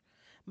more.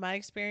 My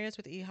experience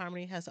with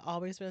eHarmony has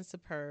always been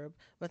superb,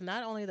 with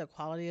not only the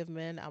quality of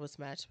men I was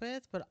matched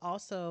with, but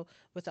also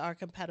with our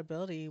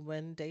compatibility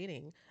when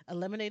dating,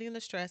 eliminating the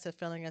stress of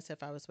feeling as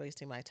if I was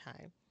wasting my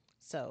time.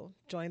 So,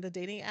 join the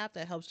dating app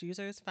that helps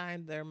users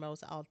find their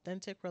most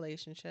authentic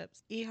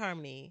relationships.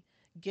 eHarmony,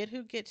 get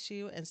who gets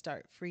you and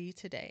start free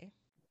today.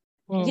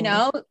 You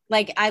know,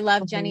 like I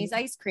love Jenny's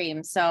ice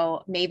cream.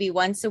 So maybe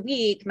once a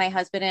week, my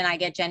husband and I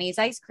get Jenny's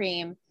ice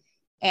cream,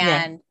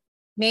 and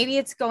maybe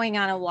it's going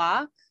on a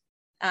walk.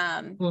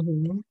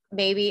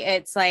 Maybe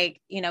it's like,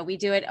 we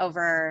do it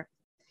over,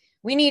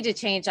 we need to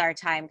change our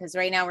time because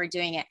right now we're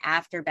doing it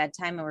after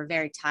bedtime and we're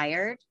very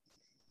tired.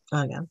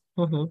 Oh, yeah.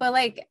 But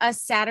like a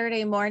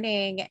Saturday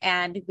morning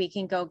and we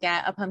can go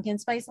get a pumpkin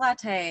spice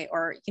latte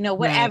or,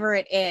 whatever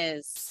it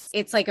is.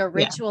 It's like a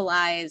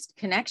ritualized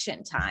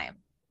connection time.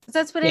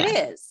 That's what it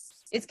is.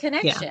 It's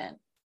connection.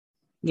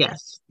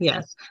 Yes,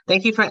 yes.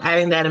 Thank you for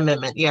adding that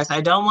amendment. Yes,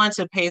 I don't want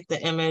to paint the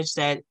image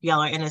that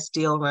y'all are in a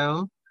steel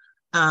room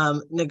Right.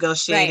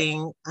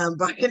 negotiating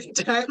bargaining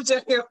terms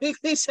during your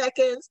weekly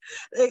check-ins.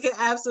 It can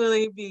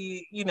absolutely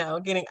be,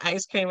 getting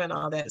ice cream and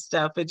all that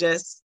stuff, but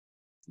just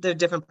they're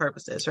different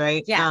purposes,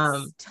 right?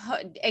 Yes,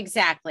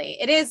 exactly.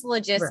 It is Right.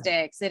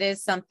 logistics. It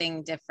is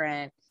something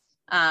different.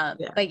 Yeah.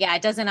 But yeah,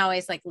 it doesn't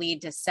always like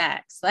lead to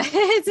sex. Like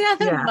it's not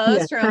the Yeah. Yeah.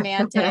 most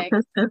romantic.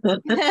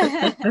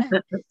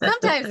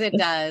 Sometimes it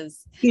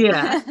does.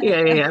 Yeah.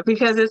 Yeah. Yeah. Yeah.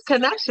 Because it's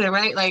connection,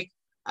 right? Like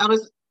I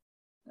was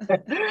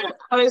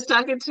I was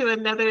talking to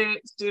another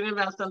student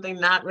about something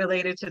not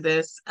related to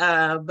this,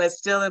 but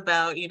still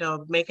about,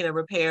 making a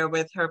repair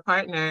with her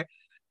partner.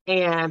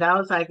 And I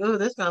was like, oh,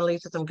 this is gonna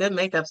lead to some good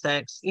makeup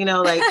sex,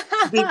 like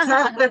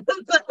because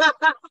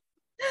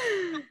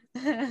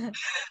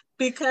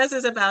because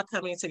it's about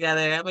coming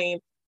together. I mean,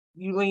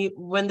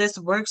 when this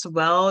works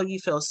well, you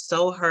feel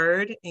so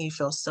heard and you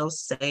feel so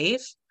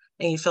safe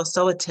and you feel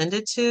so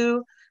attended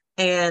to.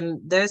 And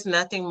there's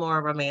nothing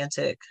more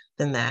romantic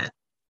than that,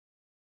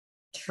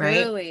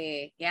 right?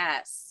 Truly,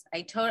 yes.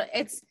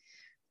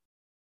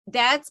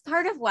 That's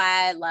part of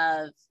why I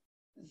love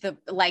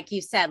like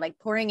you said, like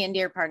pouring into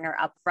your partner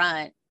up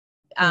front.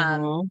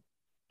 Mm-hmm.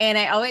 And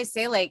I always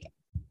say, like,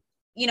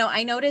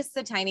 I notice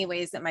the tiny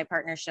ways that my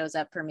partner shows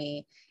up for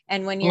me.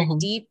 And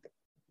Mm-hmm.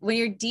 when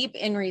you're deep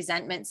in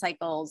resentment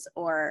cycles,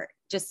 or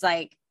just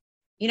like,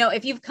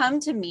 if you've come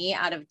to me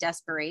out of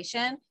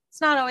desperation,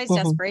 it's not always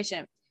Mm-hmm.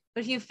 desperation,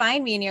 but if you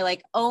find me and you're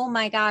like, oh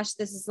my gosh,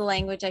 this is the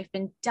language I've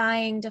been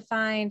dying to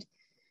find,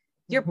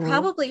 you're Mm-hmm.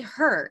 probably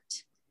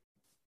hurt.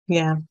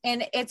 Yeah.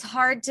 And it's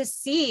hard to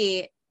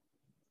see,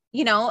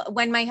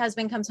 when my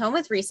husband comes home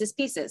with Reese's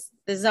Pieces,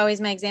 this is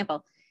always my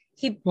example.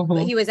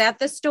 Mm-hmm. He was at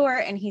the store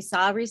and he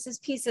saw Reese's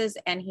Pieces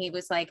and he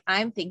was like,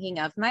 I'm thinking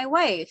of my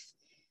wife.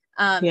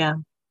 Um, Yeah.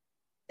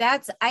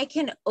 I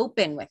can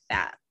open with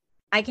that.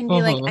 I can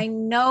be like, Mm-hmm. I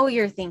know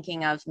you're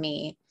thinking of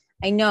me.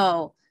 I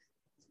know.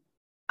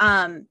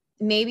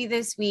 Maybe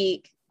this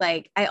week,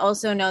 like, I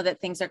also know that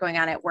things are going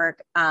on at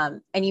work.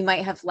 And you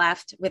might have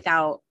left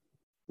without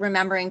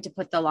remembering to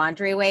put the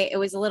laundry away. It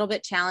was a little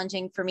bit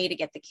challenging for me to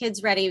get the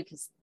kids ready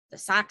because the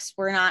socks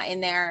were not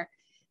in there.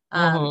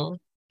 Mm-hmm.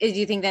 Do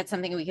you think that's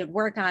something we could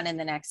work on in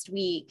the next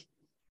week?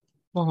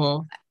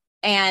 Mm-hmm.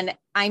 And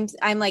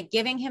I'm like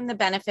giving him the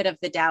benefit of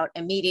the doubt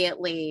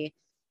immediately.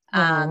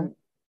 Mm-hmm.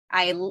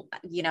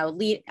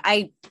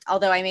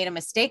 Although I made a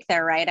mistake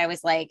there, right? I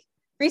was like,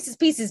 Reese's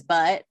Pieces,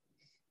 but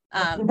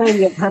And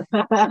this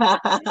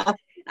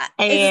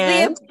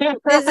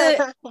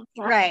is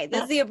right.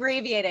 This is the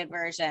abbreviated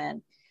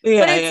version, but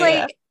yeah,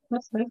 yeah,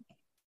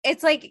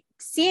 it's like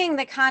seeing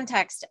the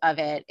context of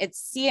it. It's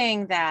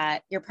seeing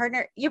that your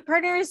partner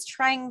is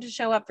trying to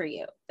show up for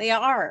you. They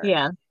are,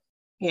 yeah,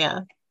 yeah,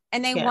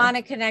 and they yeah, want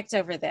to connect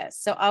over this.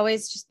 So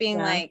always just being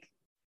yeah, like,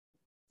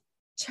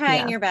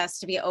 trying yeah. your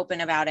best to be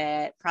open about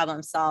it,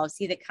 problem solve,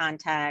 see the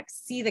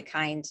context, see the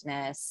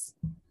kindness.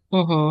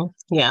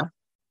 Mm-hmm. Yeah.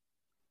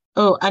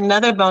 Oh,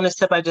 another bonus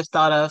tip I just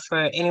thought of for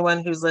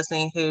anyone who's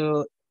listening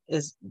who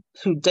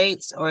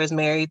dates or is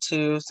married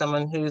to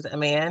someone who's a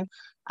man.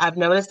 I've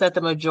noticed that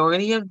the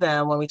majority of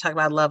them, when we talk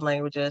about love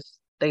languages,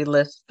 they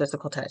list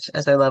physical touch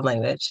as their love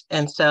language.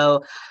 And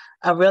so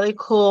a really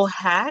cool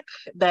hack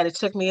that it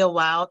took me a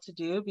while to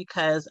do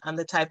because I'm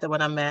the type that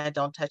when I'm mad,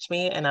 don't touch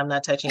me and I'm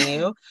not touching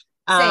you.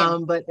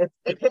 Same. But if,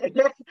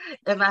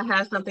 if I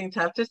have something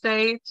tough to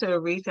say, to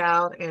reach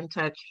out and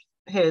touch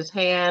his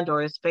hand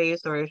or his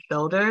face or his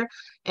shoulder,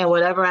 and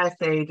whatever I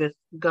say just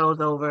goes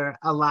over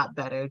a lot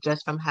better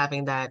just from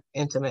having that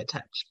intimate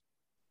touch.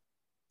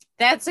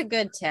 That's a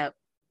good tip.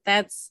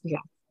 Yeah.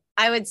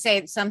 I would say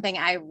it's something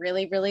I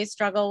really, really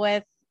struggle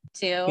with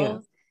Yeah.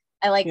 too.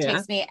 I like Yeah.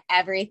 takes me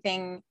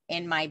everything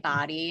in my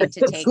body to It's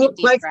take a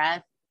deep like,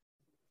 breath.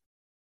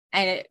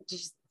 And it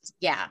just,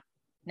 yeah,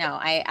 no,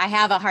 I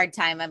have a hard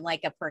time. I'm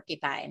like a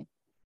porcupine.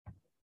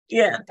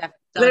 yeah.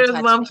 Don't There's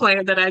touch one me.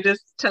 point that I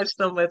just touched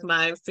them with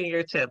my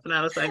fingertip, and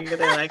I was like, they're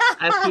like,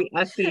 I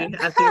see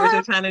what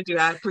you're trying to do.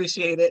 I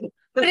appreciate it.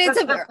 But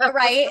it's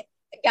right.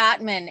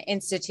 Gottman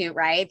Institute,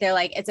 right? They're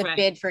like, it's a Right.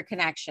 bid for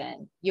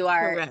connection.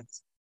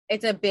 Correct.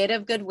 It's a bid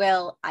of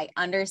goodwill. I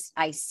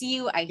see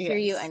you. I hear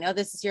you. Yes. I know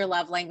this is your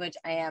love language.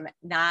 I am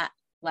not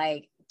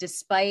like,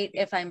 despite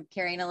if I'm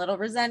carrying a little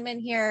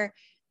resentment here,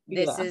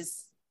 this Yeah.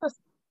 is,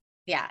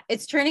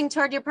 it's turning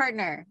toward your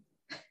partner.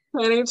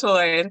 Turning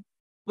toward,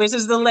 which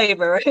is the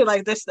labor, right?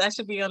 Like that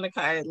should be on the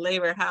card.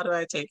 Labor, how do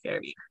I take care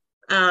of you?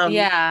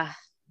 Yeah.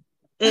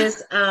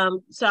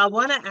 So I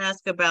want to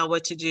ask about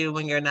what to do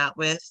when you're not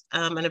with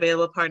an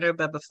available partner,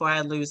 but before I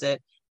lose it,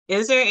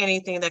 is there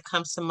anything that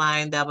comes to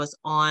mind that was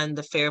on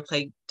the Fair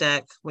Play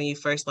deck when you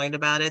first learned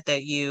about it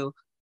that you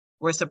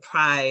were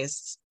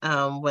surprised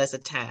was a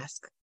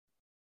task?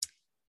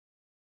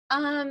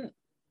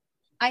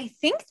 I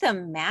think the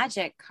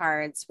magic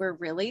cards were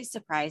really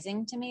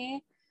surprising to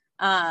me.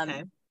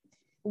 Okay.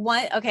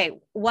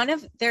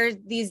 There's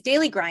these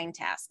daily grind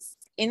tasks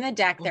in the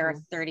deck. There are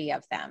Mhm. 30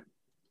 of them.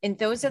 And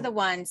those are the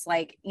ones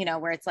like,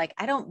 where it's like,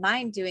 I don't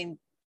mind doing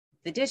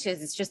the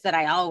dishes. It's just that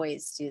I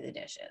always do the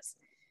dishes.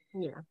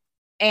 Yeah.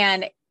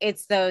 And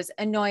it's those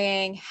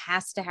annoying,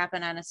 has to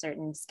happen on a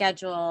certain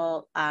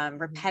schedule,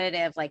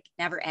 repetitive, like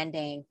never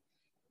ending.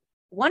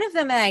 One of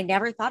them that I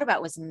never thought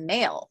about was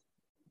mail.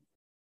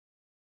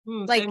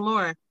 Say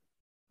more.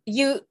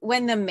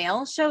 When the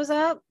mail shows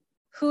up,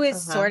 who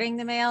is sorting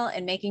the mail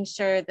and making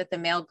sure that the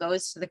mail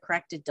goes to the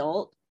correct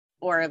adult,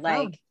 or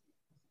like,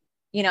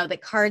 the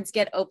cards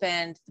get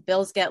opened, the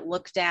bills get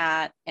looked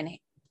at and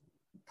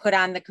put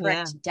on the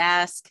correct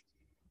desk.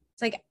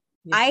 It's like,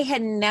 I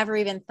had never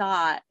even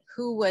thought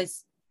who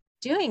was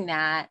doing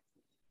that.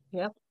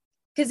 Yep.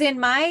 Because in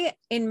my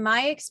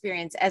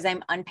experience, as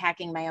I'm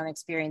unpacking my own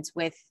experience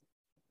with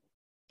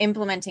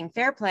implementing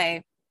Fair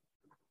Play,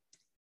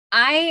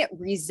 I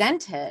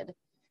resented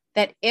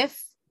that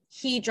if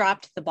he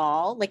dropped the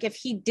ball, like if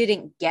he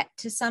didn't get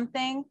to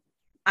something,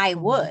 I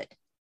would.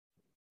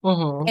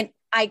 And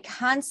I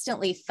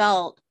constantly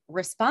felt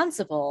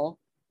responsible,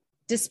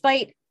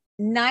 despite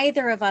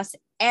neither of us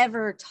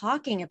ever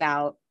talking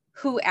about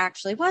who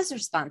actually was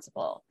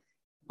responsible.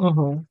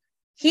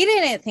 He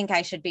didn't think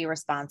I should be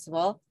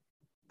responsible.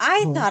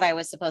 I thought I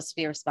was supposed to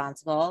be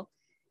responsible.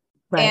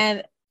 Right.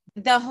 And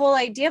the whole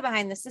idea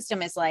behind the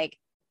system is like,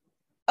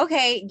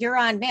 okay, you're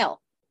on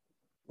mail.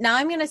 Now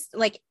I'm going to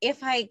like,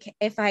 if I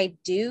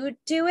do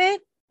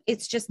it,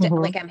 it's just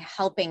like I'm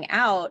helping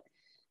out.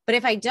 But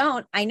if I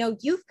don't, I know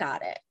you've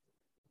got it.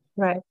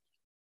 Right.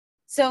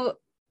 So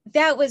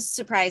that was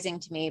surprising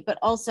to me, but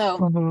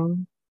also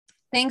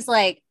things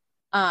like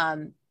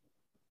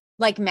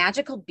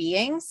magical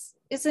beings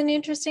is an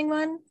interesting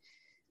one.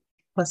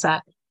 What's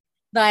that?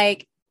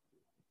 Like,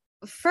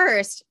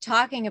 first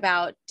talking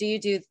about, do you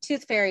do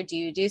Tooth Fairy? Do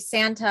you do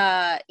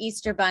Santa,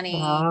 Easter Bunny?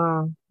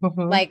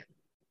 Like,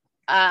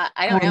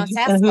 I don't know,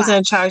 Sasquatch. And who's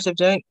in charge of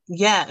doing?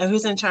 Yeah, and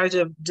who's in charge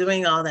of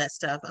doing all that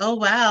stuff? Oh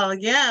wow,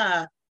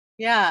 yeah.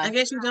 I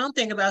guess you don't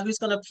think about who's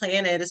going to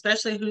plan it,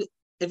 especially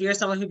if you're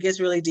someone who gets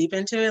really deep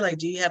into it. Like,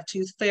 do you have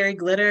Tooth Fairy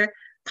glitter?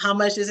 How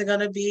much is it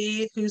going to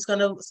be? Who's going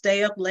to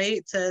stay up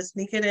late to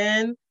sneak it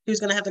in? Who's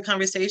going to have the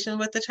conversation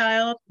with the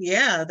child?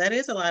 Yeah, that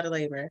is a lot of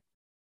labor.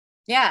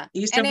 Yeah.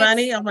 Easter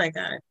Bunny. Oh my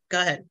God.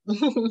 Go ahead.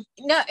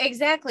 No,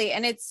 exactly.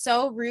 And it's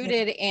so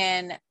rooted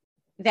in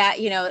that,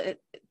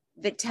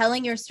 the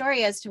telling your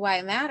story as to why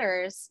it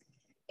matters.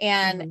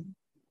 And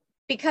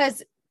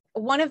because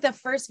one of the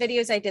first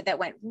videos I did that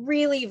went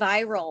really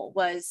viral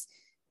was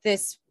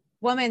this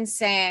woman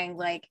saying,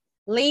 like,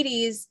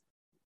 ladies,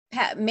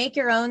 make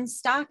your own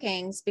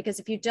stockings, because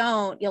if you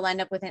don't, you'll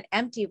end up with an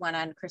empty one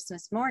on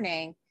Christmas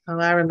morning. Oh,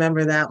 I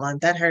remember that one.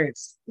 That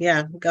hurts.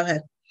 Yeah. Go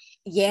ahead.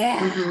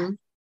 Yeah.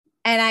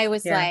 And I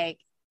was like,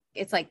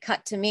 it's like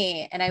cut to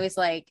me. And I was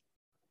like,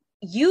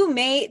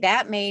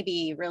 that may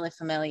be really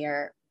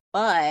familiar,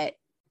 but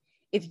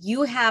if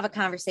you have a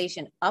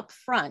conversation up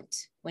front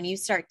when you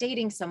start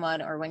dating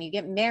someone or when you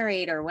get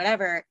married or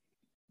whatever,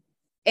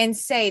 and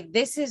say,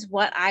 this is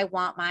what I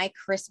want my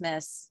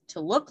Christmas to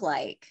look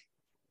like,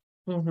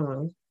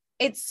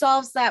 it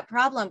solves that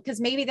problem.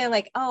 Because maybe they're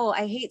like, oh,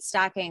 I hate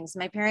stockings.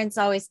 My parents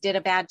always did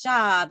a bad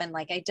job. And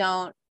like, I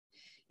don't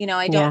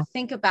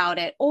think about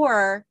it.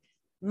 Or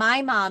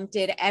my mom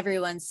did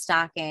everyone's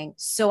stocking,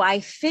 so I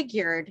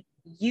figured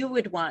you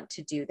would want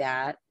to do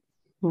that.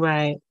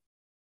 Right.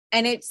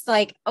 And it's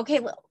like,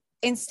 okay, well,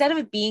 instead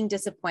of being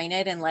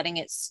disappointed and letting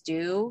it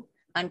stew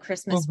on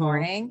Christmas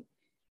morning,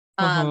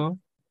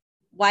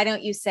 why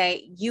don't you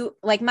say,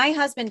 like, my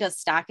husband does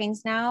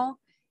stockings now,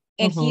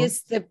 and he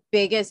is the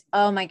biggest,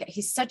 oh my God,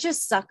 he's such a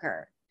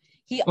sucker.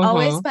 He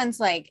always spends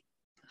like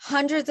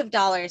hundreds of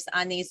dollars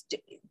on these.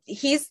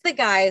 He's the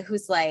guy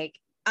who's like,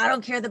 I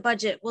don't care the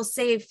budget, we'll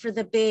save for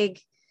the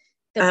big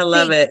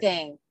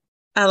thing.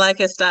 I like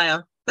his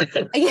style.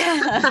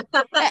 Yeah.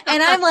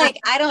 And I'm like,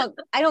 I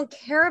don't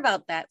care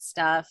about that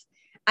stuff.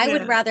 I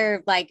would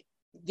rather like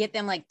get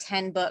them like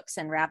 10 books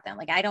and wrap them.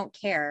 Like, I don't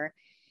care.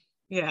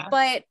 Yeah.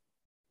 But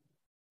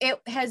it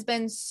has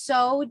been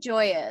so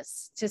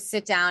joyous to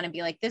sit down and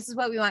be like, this is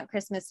what we want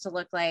Christmas to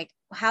look like.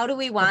 How do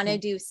we want to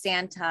do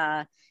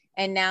Santa?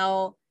 And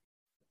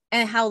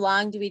how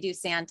long do we do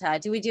Santa?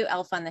 Do we do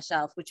Elf on the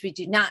Shelf, which we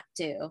do not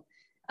do?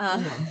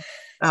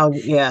 Oh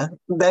yeah.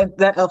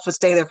 That elf will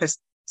stay there for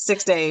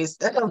 6 days.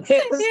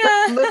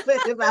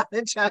 Moving about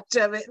in charge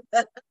of it.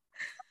 But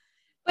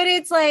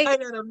it's like, I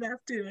got enough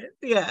to it.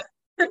 Yeah.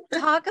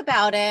 Talk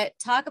about it.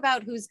 Talk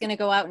about who's going to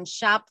go out and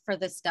shop for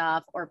the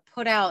stuff, or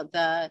put out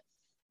the,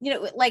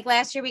 like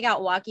last year we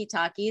got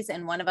walkie-talkies,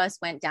 and one of us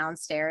went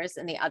downstairs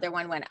and the other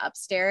one went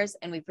upstairs,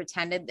 and we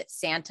pretended that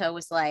Santa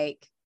was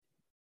like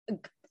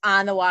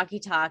on the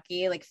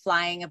walkie-talkie, like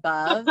flying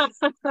above.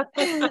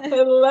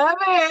 I love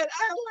it.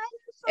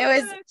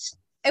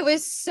 It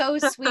was so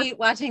sweet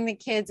watching the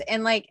kids.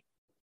 And like,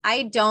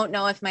 I don't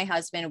know if my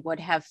husband would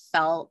have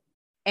felt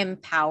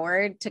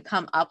empowered to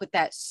come up with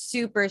that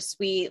super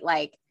sweet,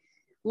 like,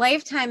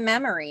 lifetime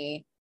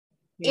memory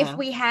if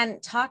we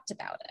hadn't talked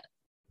about it.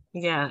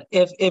 Yeah.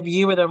 If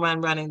you were the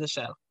one running the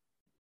show.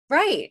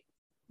 Right.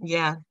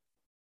 Yeah.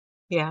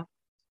 Yeah.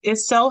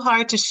 It's so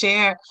hard to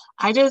share.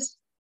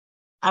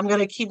 I'm going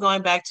to keep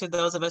going back to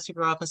those of us who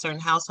grow up in certain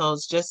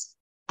households.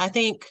 I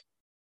think,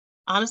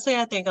 honestly,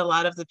 I think a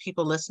lot of the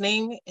people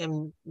listening,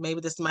 and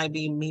maybe this might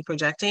be me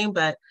projecting,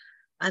 but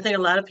I think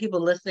a lot of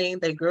people listening,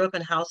 they grew up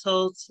in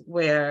households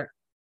where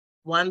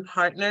one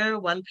partner,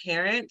 one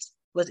parent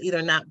was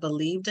either not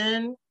believed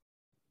in,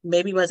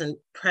 maybe wasn't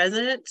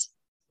present.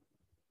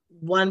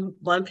 One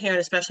parent,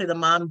 especially the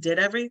mom, did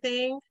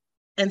everything.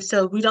 And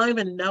so we don't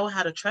even know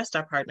how to trust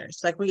our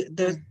partners. Like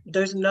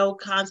there's no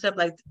concept,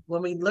 like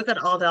when we look at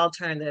all the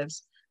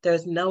alternatives,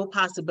 there's no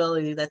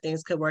possibility that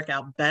things could work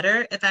out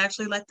better if I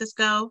actually let this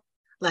go.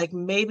 Like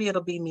maybe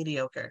it'll be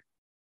mediocre,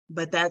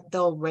 but that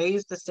they'll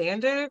raise the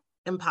standard,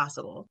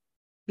 impossible,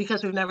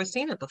 because we've never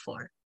seen it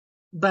before.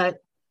 But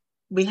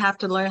we have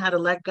to learn how to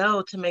let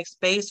go to make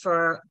space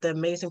for the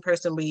amazing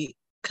person we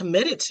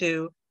committed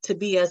to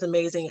be as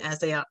amazing as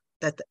they are,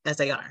 as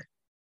they are.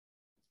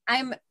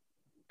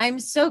 I'm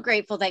so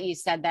grateful that you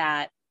said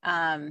that.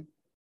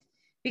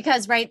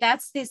 Because right,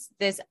 that's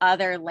this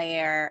other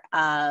layer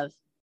of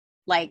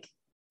like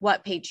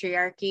what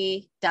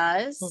patriarchy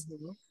does,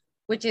 mm-hmm.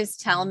 which is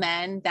tell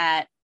men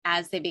that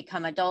as they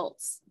become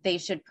adults, they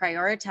should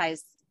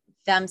prioritize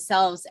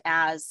themselves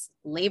as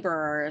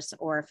laborers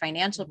or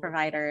financial mm-hmm.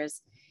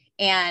 providers.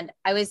 And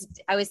I was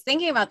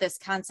thinking about this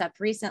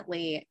concept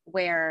recently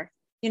where,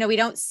 you know, we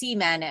don't see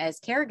men as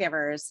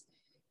caregivers.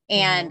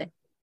 And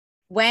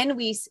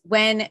mm-hmm.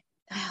 when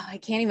I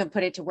can't even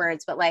put it to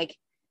words, but like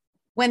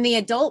when the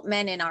adult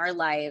men in our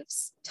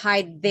lives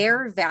tied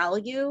their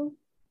value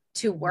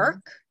to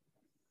work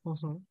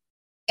mm-hmm.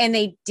 and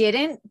they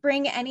didn't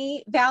bring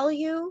any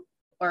value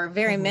or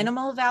very mm-hmm.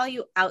 minimal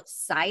value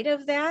outside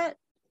of that,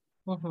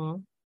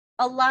 mm-hmm.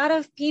 a lot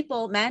of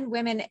people, men,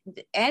 women,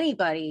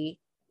 anybody,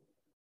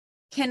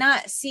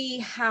 cannot see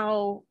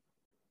how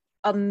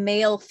a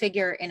male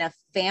figure in a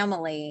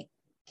family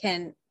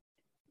can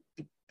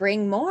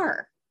bring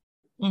more.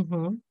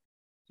 Mm-hmm.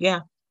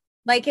 Yeah.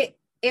 Like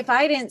if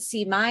I didn't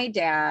see my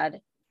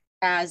dad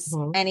as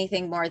mm-hmm.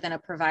 anything more than a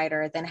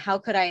provider, then how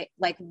could I,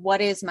 like,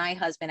 what is my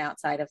husband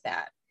outside of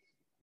that?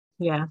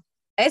 Yeah.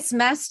 It's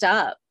messed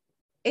up.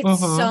 It's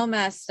mm-hmm. so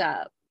messed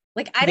up.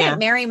 Like I didn't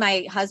marry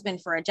my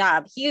husband for a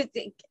job.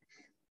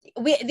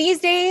 These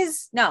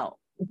days, no,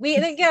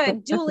 they got a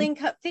dual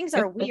income. Things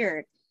are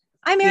weird.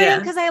 I married him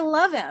because I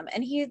love him.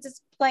 And he's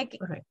just like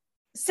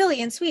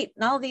silly and sweet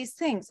and all these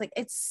things. Like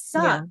it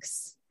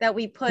sucks that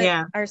we put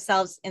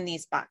ourselves in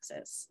these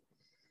boxes.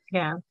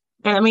 Yeah.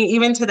 And I mean,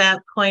 even to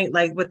that point,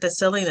 like with the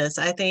silliness,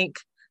 I think,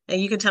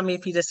 and you can tell me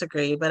if you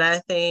disagree, but I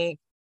think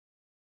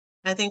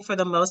for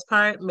the most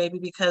part, maybe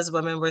because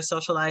women were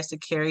socialized to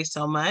carry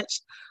so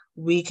much,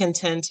 we can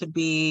tend to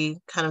be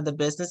kind of the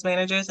business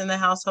managers in the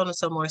household and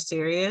so more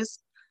serious.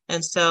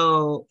 And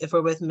so if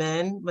we're with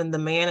men, when the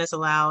man is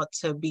allowed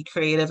to be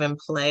creative and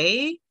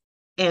play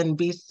and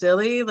be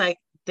silly, like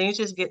things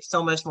just get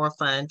so much more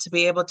fun. To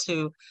be able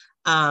to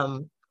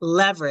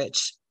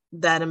leverage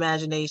that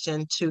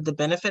imagination to the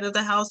benefit of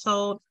the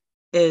household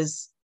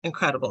is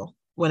incredible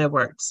when it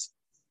works.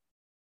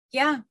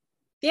 Yeah.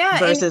 Yeah.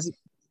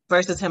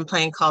 Versus him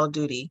playing Call of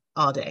Duty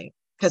all day,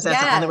 because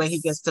that's the only way he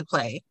gets to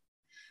play.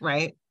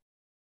 Right.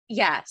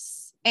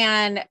 Yes.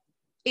 And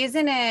it's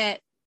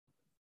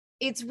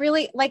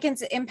really like,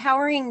 it's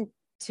empowering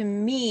to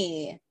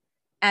me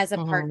as a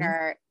mm-hmm.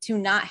 partner to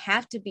not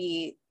have to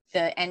be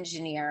the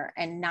engineer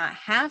and not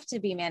have to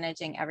be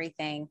managing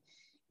everything.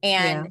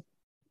 And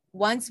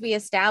once we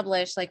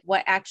establish like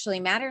what actually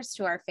matters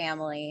to our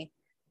family,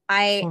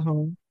 I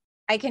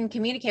can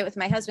communicate with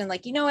my husband,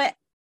 like, you know what,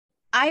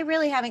 I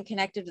really haven't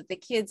connected with the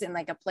kids in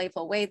like a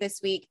playful way this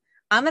week.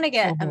 I'm going to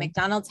get a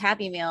McDonald's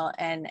Happy Meal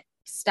and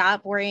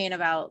stop worrying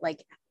about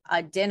like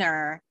a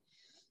dinner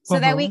so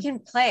that we can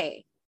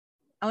play.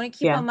 I want to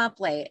keep them up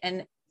late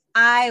and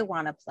I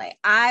want to play.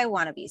 I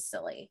want to be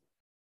silly.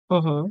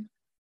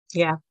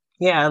 Yeah.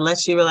 Yeah.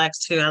 Let you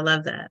relax too. I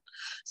love that.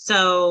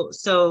 So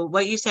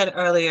what you said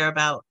earlier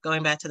about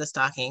going back to the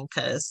stalking,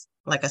 because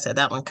like I said,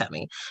 that one cut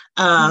me.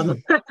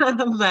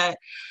 But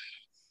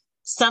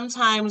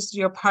sometimes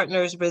your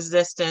partner's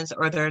resistance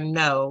or their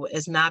no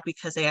is not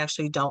because they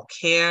actually don't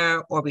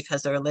care or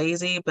because they're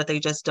lazy, but they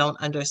just don't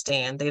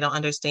understand. They don't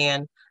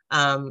understand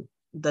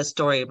the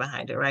story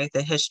behind it, right?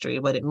 The history,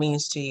 what it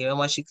means to you. And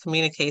once you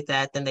communicate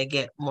that, then they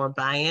get more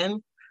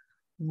buy-in.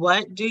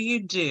 What do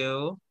you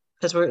do?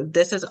 Because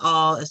this is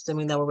all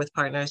assuming that we're with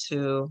partners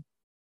who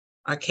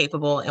are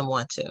capable and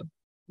want to.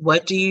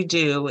 What do you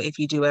do if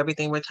you do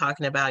everything we're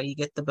talking about? You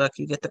get the book,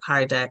 you get the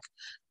card deck,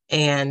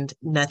 and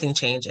nothing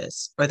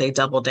changes, or they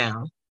double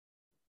down?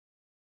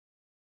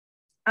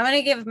 I'm going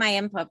to give my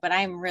input, but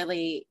I'm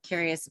really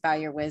curious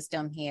about your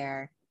wisdom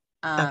here.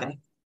 Okay.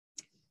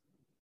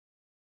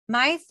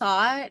 My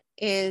thought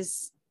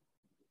is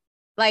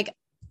like,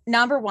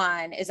 number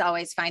one is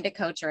always find a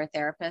coach or a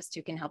therapist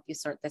who can help you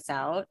sort this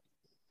out.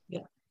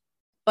 Yeah.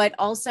 But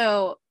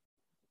also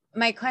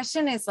my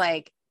question is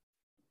like,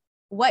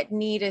 what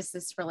need is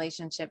this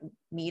relationship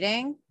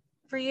meeting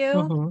for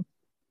you?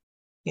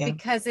 Yeah.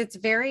 Because it's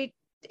very,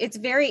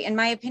 in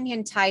my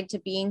opinion, tied to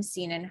being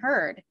seen and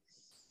heard.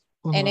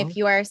 And if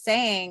you are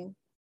saying,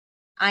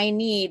 I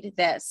need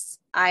this.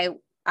 I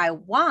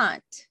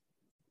want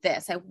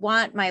this. I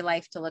want my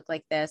life to look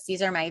like this.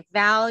 These are my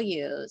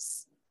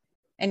values.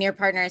 And your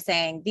partner is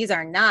saying, these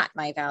are not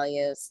my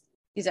values.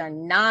 These are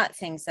not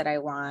things that I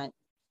want.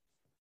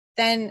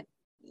 Then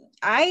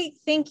I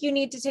think you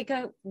need to take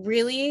a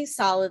really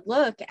solid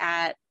look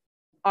at,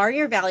 are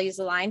your values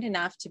aligned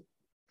enough to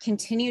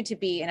continue to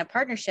be in a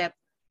partnership,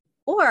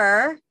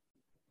 or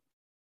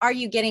are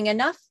you getting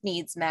enough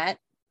needs met?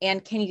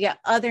 And can you get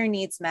other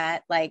needs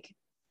met, like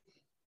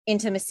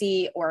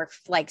intimacy or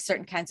like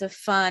certain kinds of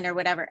fun or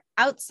whatever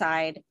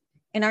outside?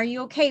 And are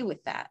you okay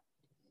with that?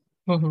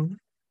 Mm-hmm.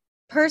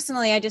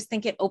 Personally, I just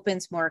think it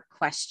opens more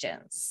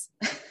questions.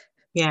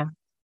 Yeah.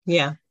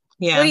 What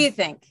do you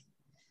think?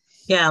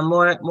 Yeah,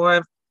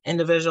 more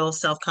individual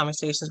self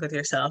conversations with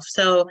yourself.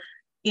 So,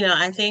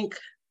 I think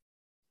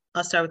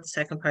I'll start with the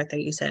second part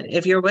that you said.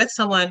 If you're with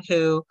someone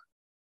who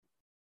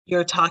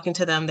you're talking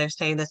to them, they're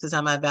saying, this is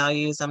not my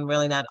values, I'm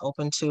really not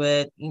open to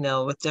it,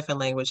 with different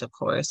language, of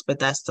course, but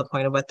that's the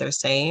point of what they're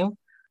saying.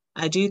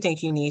 I do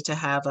think you need to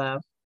have a,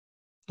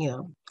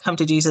 come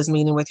to Jesus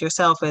meeting with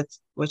yourself,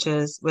 which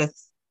is with,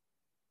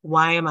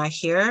 why am I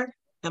here?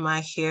 Am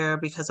I here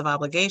because of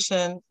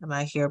obligation? Am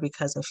I here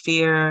because of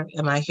fear?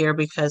 Am I here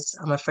because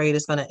I'm afraid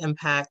it's going to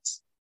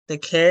impact the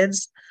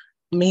kids?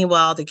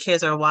 Meanwhile, the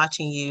kids are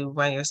watching you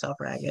run yourself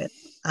ragged,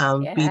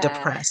 be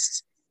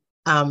depressed,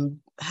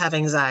 have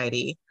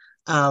anxiety,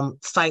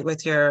 fight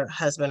with your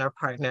husband or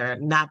partner,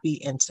 not be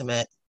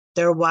intimate.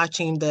 They're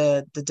watching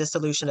the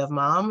dissolution of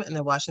mom, and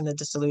they're watching the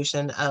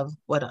dissolution of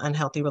what an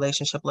unhealthy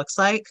relationship looks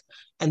like.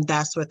 And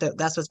that's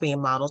what's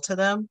being modeled to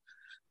them.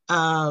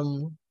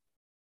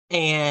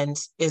 And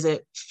is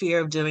it fear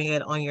of doing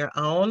it on your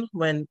own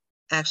when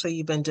actually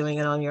you've been doing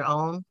it on your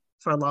own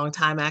for a long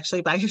time,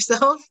 actually by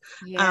yourself?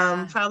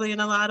 Probably in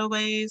a lot of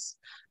ways.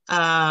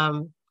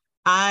 That's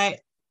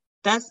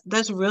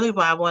really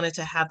why I wanted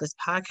to have this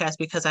podcast,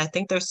 because I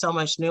think there's so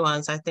much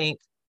nuance. I think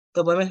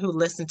the women who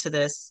listen to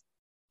this,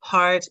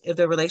 if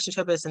the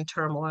relationship is in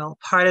turmoil,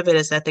 part of it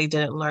is that they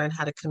didn't learn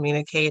how to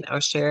communicate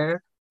or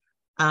share,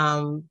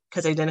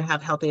 because they didn't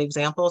have healthy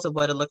examples of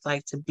what it looked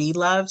like to be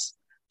loved,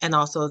 and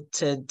also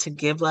to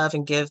give love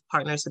and give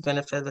partners the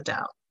benefit of the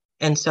doubt.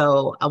 And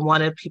so I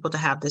wanted people to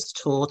have this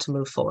tool to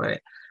move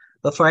forward.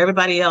 But for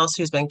everybody else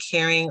who's been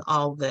carrying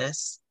all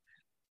this,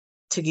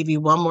 to give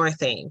you one more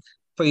thing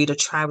for you to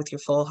try with your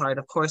full heart,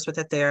 of course, with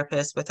a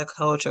therapist, with a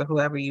coach, or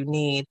whoever you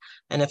need.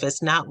 And if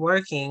it's not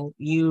working,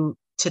 you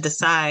to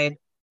decide,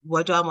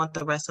 what do I want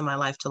the rest of my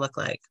life to look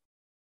like?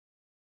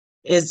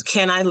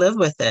 Can I live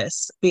with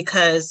this?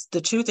 Because the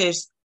truth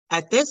is,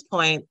 at this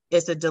point,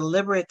 it's a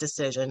deliberate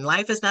decision.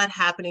 Life is not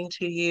happening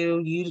to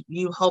you.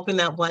 You hoping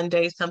that one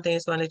day something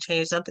is going to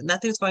change.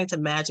 Nothing's going to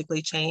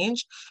magically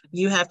change.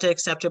 You have to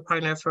accept your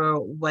partner for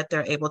what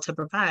they're able to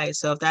provide.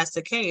 So if that's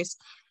the case,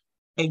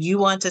 and you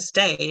want to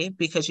stay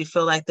because you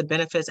feel like the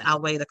benefits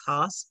outweigh the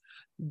costs,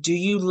 do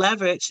you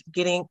leverage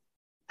getting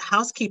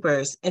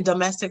housekeepers and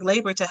domestic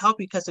labor to help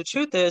you? Because the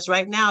truth is,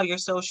 right now, you're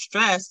so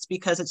stressed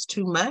because it's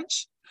too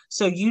much.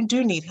 So you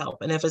do need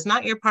help. And if it's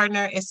not your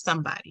partner, it's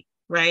somebody.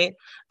 Right?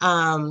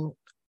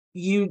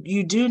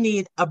 You do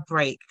need a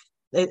break.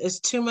 It's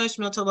too much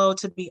mental load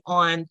to be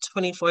on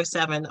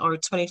 24/7 or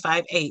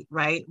 25/8,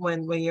 right?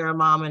 When you're a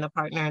mom and a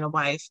partner and a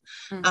wife,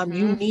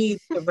 you need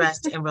to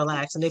rest and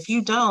relax. And if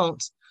you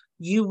don't,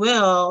 you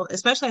will,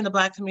 especially in the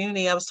Black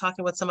community. I was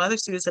talking with some other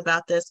students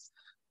about this.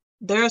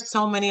 There are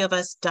so many of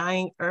us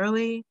dying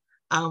early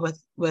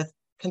with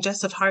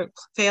congestive heart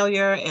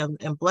failure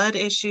and blood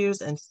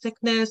issues and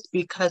sickness,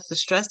 because the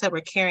stress that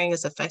we're carrying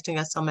is affecting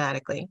us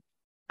somatically.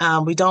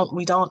 We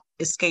don't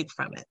escape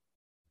from it.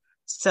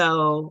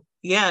 So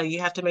yeah, you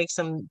have to make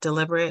some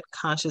deliberate,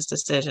 conscious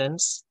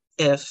decisions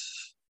if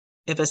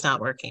it's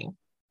not working.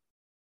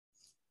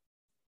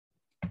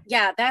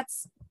 Yeah,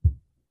 that's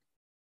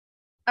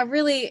a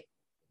really,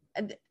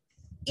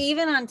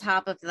 even on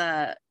top of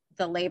the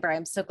labor,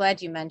 I'm so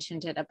glad you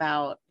mentioned it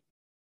about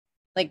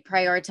like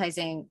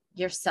prioritizing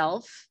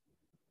yourself,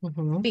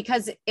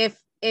 because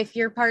if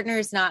your partner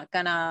is not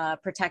gonna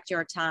protect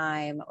your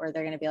time, or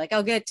they're gonna be like,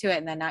 I'll get to it,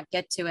 and then not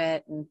get to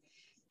it. And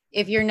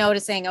if you're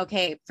noticing,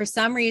 okay, for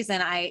some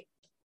reason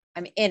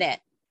I'm in it,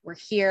 we're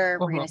here,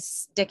 we're gonna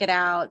stick it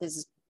out, this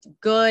is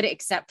good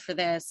except for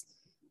this,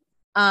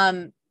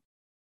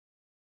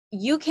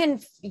 you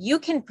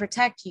can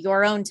protect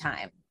your own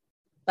time.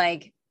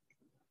 Like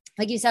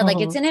you said, like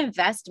it's an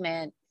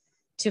investment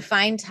to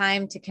find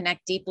time to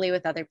connect deeply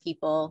with other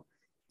people,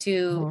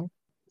 to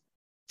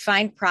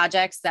find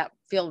projects that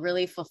feel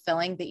really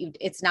fulfilling, that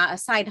it's not a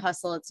side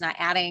hustle. It's not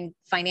adding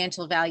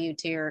financial value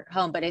to your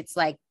home, but it's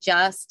like,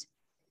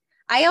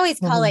 I always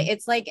call it,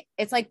 it's like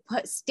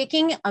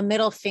sticking a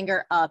middle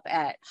finger up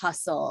at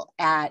hustle,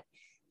 at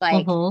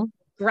like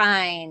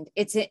grind.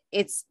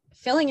 It's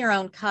filling your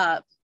own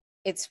cup.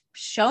 It's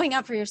showing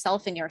up for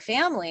yourself and your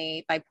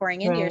family by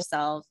pouring into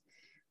yourself,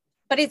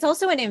 but it's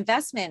also an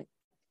investment,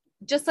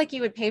 just like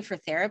you would pay for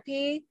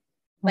therapy,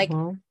 like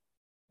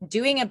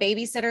doing a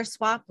babysitter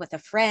swap with a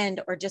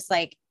friend, or just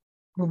like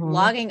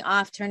logging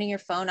off, turning your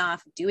phone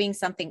off, doing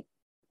something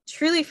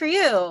truly for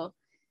you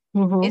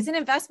Mm-hmm. is an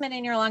investment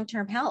in your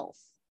long-term health.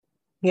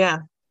 Yeah.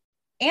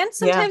 And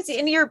sometimes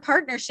in your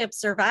partnership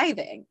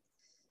surviving.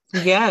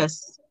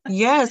 Yes.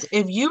 Yes.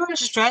 If you are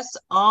stressed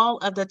all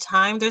of the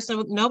time, there's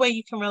no way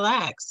you can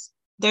relax.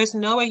 There's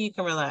no way you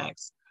can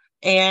relax.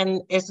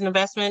 And it's an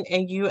investment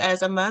in you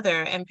as a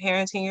mother and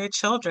parenting your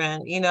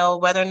children, you know,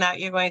 whether or not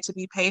you're going to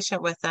be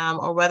patient with them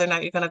or whether or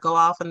not you're going to go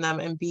off on them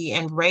and be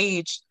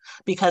enraged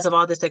because of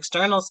all this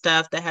external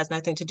stuff that has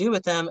nothing to do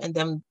with them. And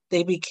then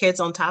they be kids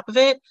on top of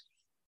it.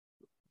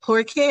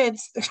 Poor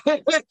kids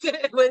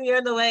when you're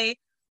in the way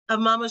of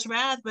mama's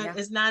wrath, but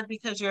it's not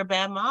because you're a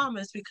bad mom,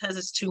 it's because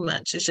it's too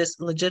much. It's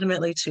just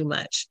legitimately too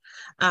much.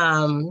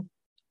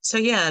 So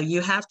yeah,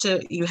 you have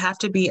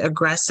to be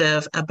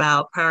aggressive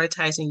about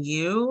prioritizing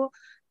you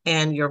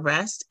and your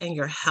rest and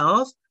your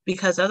health,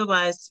 because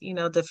otherwise, you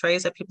know, the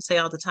phrase that people say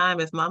all the time,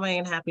 if mama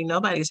ain't happy,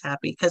 nobody's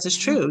happy, because it's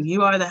true.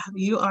 You are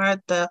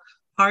the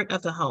heart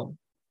of the home,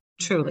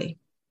 truly.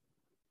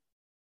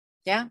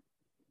 Yeah.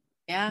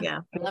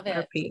 I love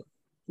it.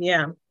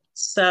 Yeah.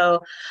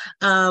 So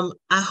I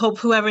hope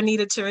whoever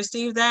needed to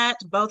receive that,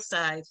 both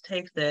sides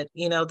take that,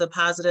 you know, the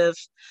positive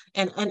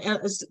and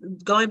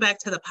going back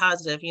to the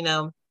positive, you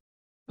know,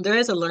 there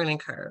is a learning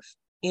curve.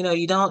 You know,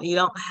 you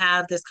don't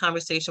have this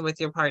conversation with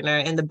your partner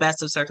in the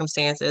best of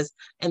circumstances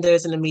and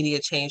there's an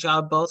immediate change. Y'all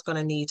are both going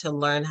to need to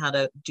learn how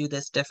to do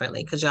this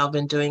differently because y'all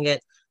been doing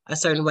it a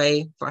certain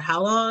way for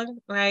how long,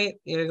 right?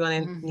 You're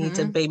going to need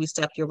to baby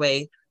step your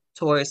way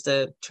towards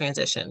the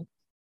transition.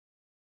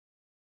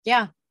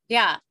 Yeah.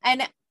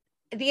 And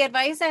the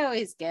advice I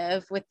always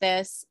give with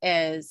this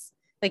is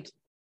like,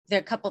 there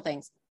are a couple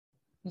things.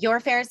 Your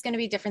fare is going to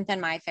be different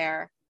than my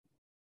fare.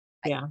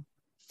 Yeah.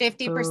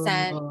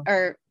 50%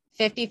 or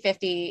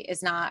 50-50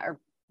 is not a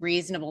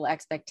reasonable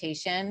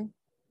expectation.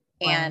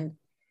 Wow. And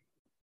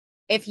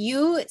if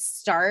you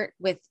start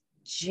with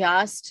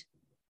just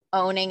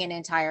owning an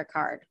entire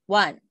card,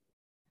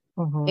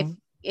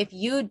 if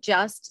you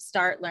just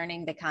start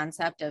learning the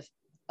concept of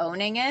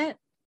owning it,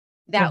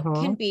 that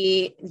can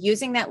be,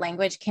 using that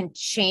language can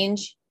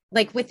change,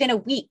 like within a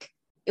week,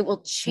 it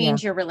will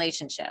change your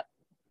relationship.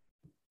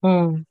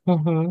 I'm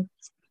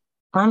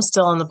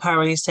still on the part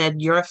where you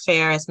said your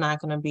fare is not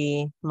going to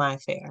be my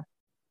fare.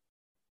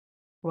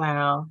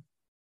 Wow.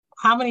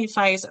 How many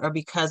fights are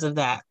because of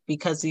that?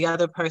 Because the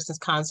other person's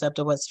concept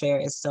of what's fair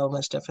is so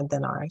much different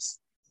than ours.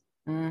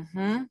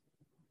 And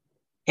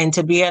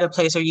to be at a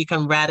place where you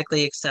can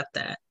radically accept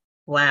that.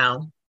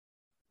 Wow.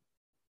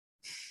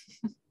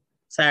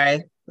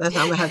 Sorry. I'm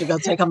going to have to go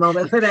take a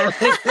moment for that.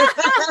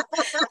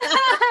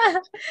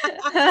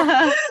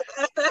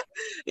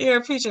 You're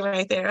a preacher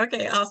right there.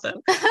 Okay, awesome.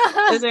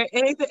 Is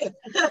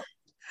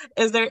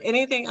there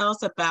anything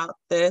else about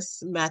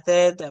this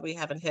method that we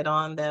haven't hit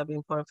on that would be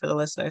important for the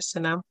listeners to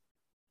know?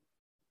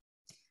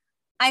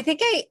 I think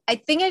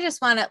I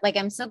just want to, like,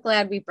 I'm so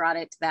glad we brought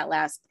it to that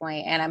last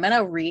point, and I'm going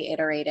to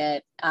reiterate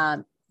it.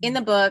 In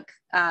the book,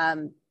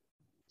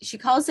 she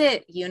calls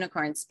it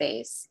unicorn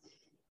space.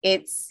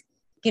 It's,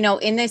 you know,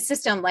 in this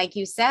system, like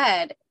you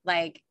said,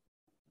 like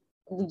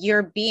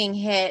you're being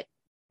hit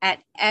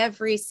at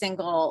every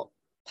single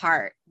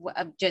part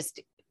of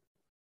just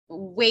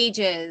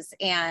wages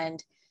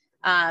and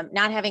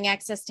not having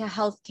access to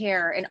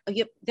healthcare. And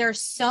there are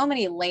so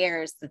many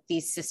layers that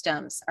these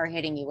systems are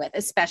hitting you with,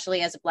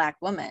 especially as a Black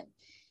woman.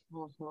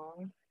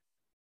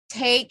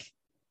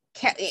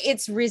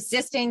 It's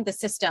resisting the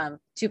system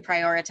to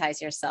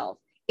prioritize yourself.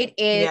 It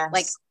is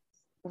like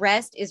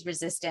rest is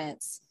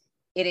resistance.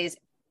 It is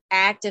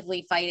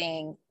actively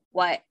fighting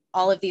what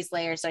all of these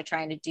layers are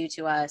trying to do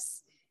to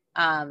us.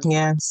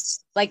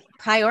 Like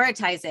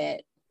prioritize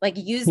it, like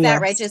use that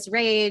righteous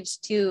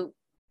rage to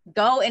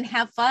go and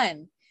have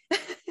fun.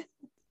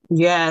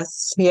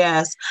 Yes.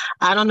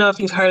 I don't know if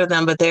you've heard of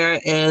them, but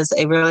there is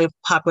a really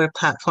popular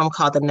platform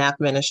called the NAP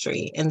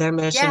Ministry, and their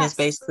mission is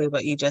basically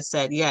what you just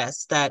said.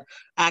 Yes, that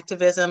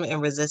activism and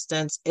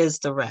resistance is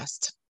the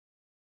rest.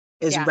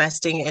 Is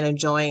resting and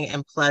enjoying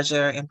and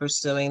pleasure and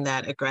pursuing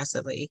that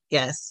aggressively.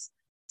 Yes.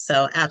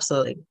 So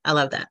absolutely. I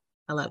love that.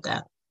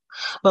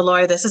 Well,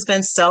 Lori, this has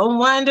been so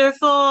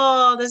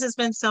wonderful. This has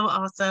been so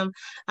awesome.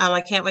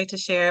 I can't wait to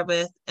share it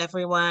with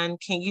everyone.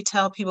 Can you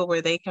tell people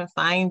where they can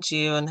find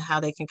you and how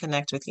they can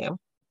connect with you?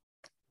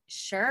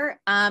 Sure.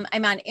 I'm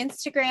on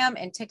Instagram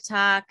and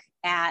TikTok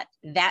at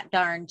That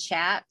Darn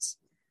Chat.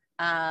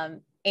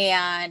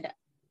 And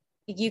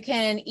you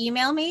can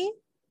email me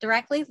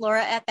directly,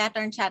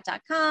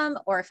 Laura@thatdarnchat.com,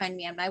 or find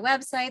me on my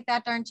website,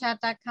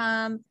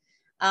 thatdarnchat.com.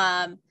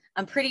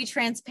 I'm pretty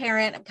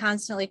transparent. I'm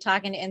constantly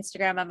talking to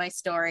Instagram on my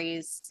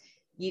stories.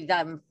 You've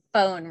got my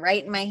phone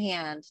right in my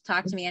hand.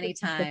 Talk to me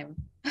anytime.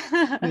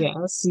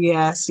 Yes.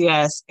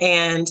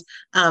 And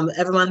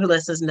everyone who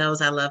listens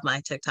knows I love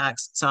my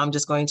TikToks. So I'm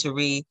just going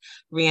to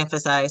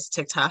re-emphasize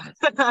TikTok.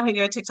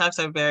 Your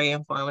TikToks are very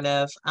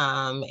informative.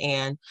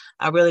 And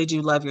I really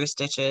do love your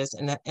stitches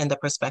and the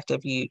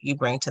perspective you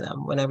bring to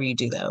them whenever you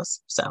do those.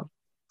 So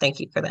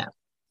thank you for that.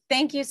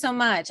 Thank you so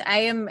much. I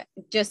am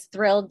just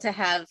thrilled to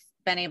have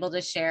been able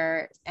to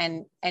share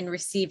and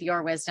receive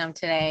your wisdom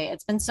today.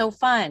 It's been so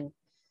fun.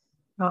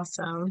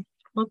 Awesome.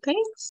 Well,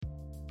 thanks.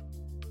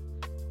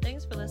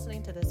 Thanks for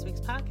listening to this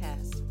week's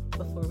podcast.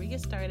 Before we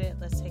get started,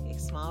 let's take a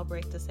small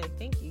break to say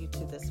thank you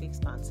to this week's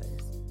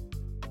sponsors.